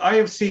 Because I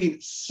have seen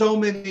so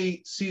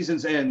many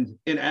seasons end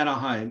in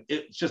Anaheim.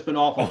 It's just been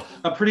awful.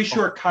 I'm pretty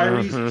sure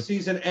Kyrie's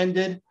season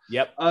ended.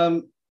 Yep.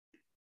 To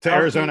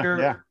Arizona. Here.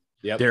 Yeah.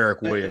 Yep.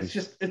 Derek Williams.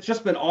 It's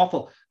just been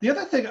awful. The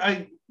other thing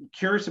I'm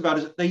curious about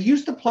is they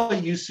used to play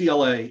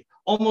UCLA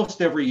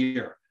almost every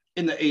year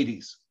in the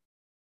 80s.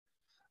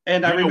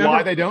 And I remember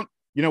why they don't.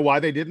 You know why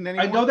they didn't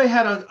anymore? I know they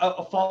had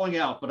a falling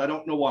out, but I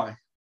don't know why.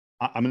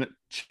 I'm in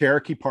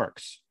Cherokee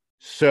Parks.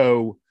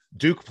 So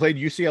Duke played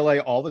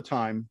UCLA all the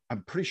time.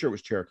 I'm pretty sure it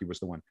was Cherokee was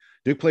the one.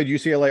 Duke played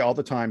UCLA all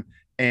the time.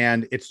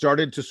 And it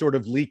started to sort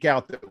of leak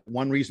out that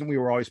one reason we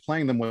were always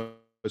playing them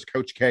was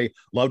Coach K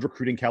loved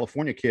recruiting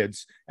California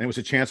kids. And it was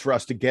a chance for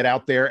us to get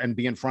out there and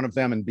be in front of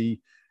them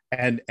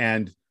and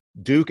and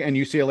Duke and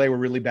UCLA were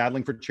really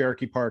battling for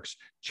Cherokee Parks.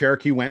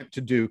 Cherokee went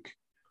to Duke.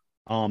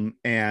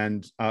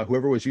 And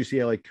whoever was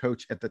UCLA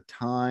coach at the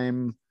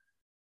time,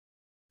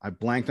 I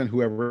blanked on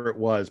whoever it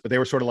was, but they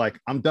were sort of like,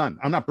 I'm done.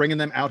 I'm not bringing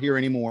them out here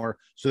anymore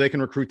so they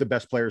can recruit the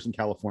best players in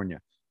California.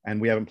 And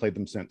we haven't played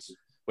them since.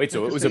 Wait,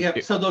 so it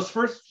was so those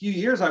first few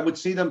years I would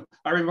see them.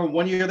 I remember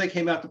one year they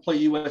came out to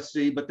play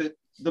USC, but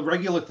the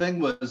regular thing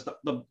was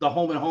the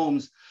home and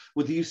homes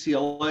with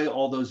UCLA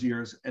all those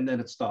years, and then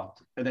it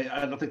stopped. And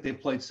I don't think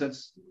they've played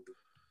since.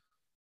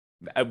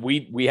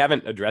 We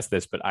haven't addressed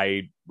this, but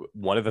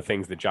one of the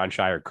things that Jon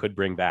Scheyer could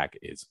bring back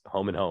is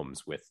home and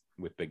homes with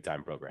big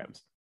time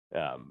programs.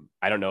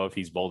 I don't know if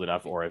he's bold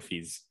enough or if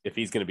he's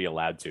going to be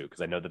allowed to,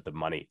 because I know that the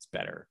money is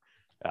better.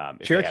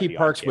 Cherokee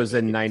Parks was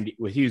in 90.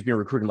 He was being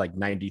recruited like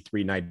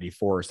 93,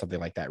 94 or something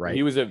like that, right?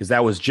 He was because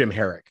that was Jim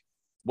Herrick.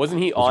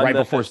 Wasn't he It was on right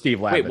the, before Steve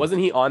Lavin. Wait,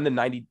 wasn't he on the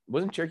 90?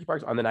 Wasn't Cherokee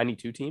Parks on the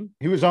 92 team?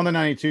 He was on the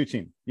 92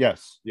 team.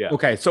 Yes. Yeah.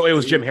 Okay, so it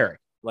was Jim Herrick.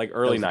 Like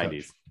early That was the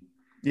 90s.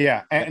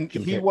 Yeah, and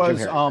Jim he Herrick.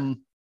 was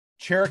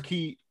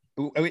Cherokee.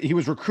 He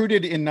was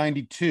recruited in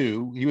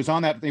 '92. He was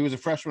on that. He was a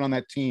freshman on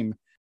that team.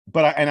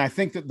 But I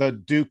think that the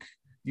Duke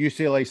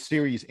UCLA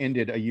series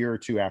ended a year or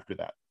two after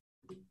that.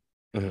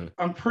 Mm-hmm.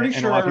 I'm pretty And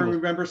sure a lot I of people-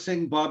 remember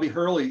seeing Bobby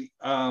Hurley,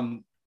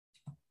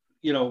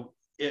 you know,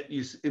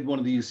 in one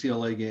of the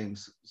UCLA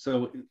games.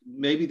 So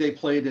maybe they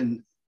played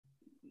in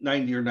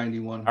 90 or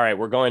 91. All right,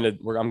 I'm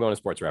going to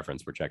Sports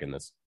Reference. We're checking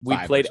this. We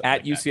 5 or played something at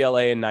like that.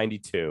 UCLA in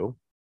 92.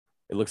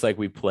 It looks like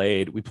we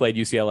played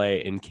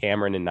UCLA in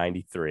Cameron in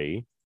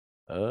 93.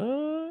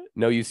 No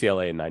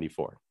UCLA in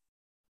 94.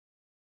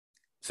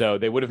 So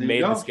they would have There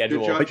you made the go.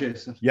 schedule. Good job,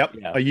 Jason. Yep,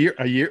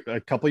 Yeah. a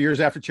couple years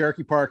after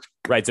Cherokee Park.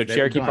 Right. So They were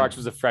Cherokee done. Parks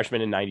was a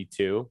freshman in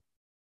 92.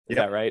 Is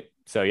Yep. that right?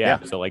 So yeah.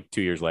 Yeah. So like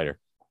 2 years later.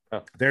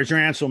 There's your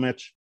answer,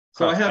 Mitch.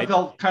 So I Huh. have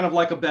felt kind of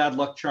like a bad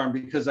luck charm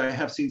because I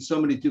have seen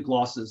so many Duke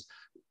losses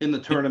in the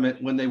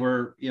tournament when they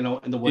were, you know,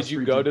 in the West. Did you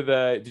region. go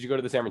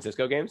to the San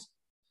Francisco games?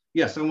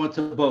 Yes, I went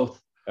to both.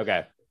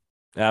 Okay.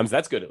 So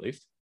that's good at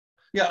least.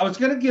 Yeah, I was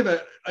going to give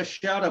a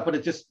shout out,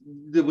 but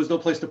there was no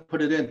place to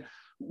put it in.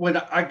 When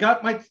I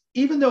got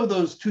even though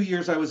those 2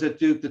 years I was at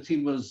Duke, the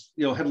team was,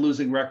 you know, had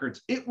losing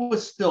records, it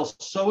was still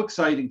so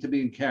exciting to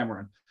be in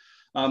Cameron.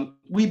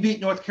 We beat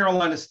North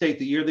Carolina State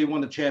the year they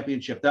won the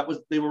championship.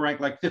 They were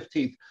ranked like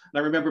 15th. And I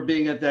remember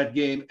being at that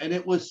game, and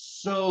it was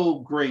so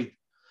great.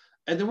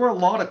 And there were a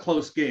lot of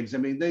close games. I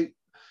mean, they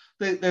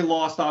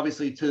lost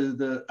obviously to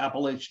the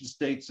Appalachian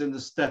States and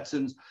the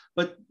Stetsons,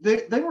 but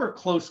they were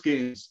close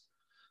games.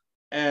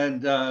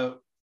 And I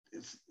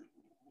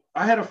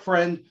had a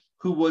friend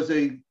who was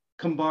a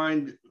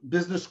combined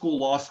business school,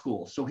 law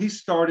school. So he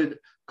started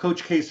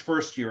Coach K's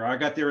first year. I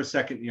got there a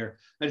second year,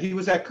 and he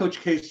was at Coach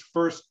K's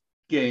first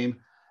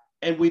game.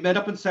 And we met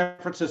up in San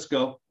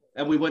Francisco,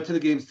 and we went to the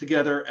games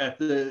together at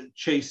the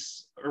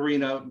Chase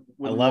Arena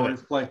where the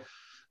Warriors play.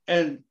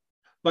 And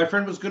my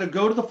friend was going to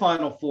go to the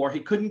Final Four. He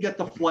couldn't get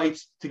the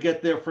flights to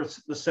get there for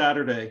the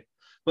Saturday,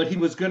 but he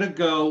was going to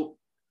go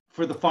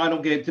for the final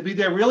game, to be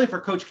there really for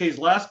Coach K's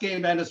last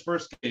game and his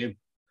first game,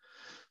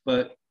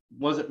 but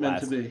wasn't meant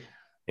to be.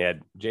 Yeah,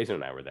 Jason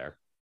and I were there.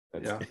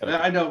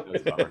 I know.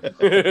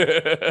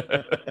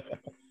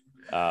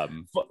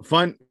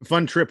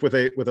 Fun trip with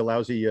a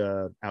lousy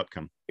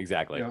outcome.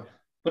 Exactly. Yeah.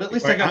 But at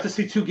least I got to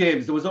see two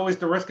games. There was always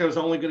the risk I was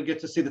only going to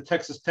get to see the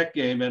Texas Tech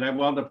game, and I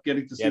wound up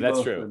getting to see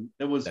both. True.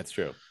 And that's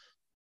true.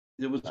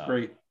 It was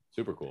great.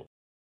 Super cool.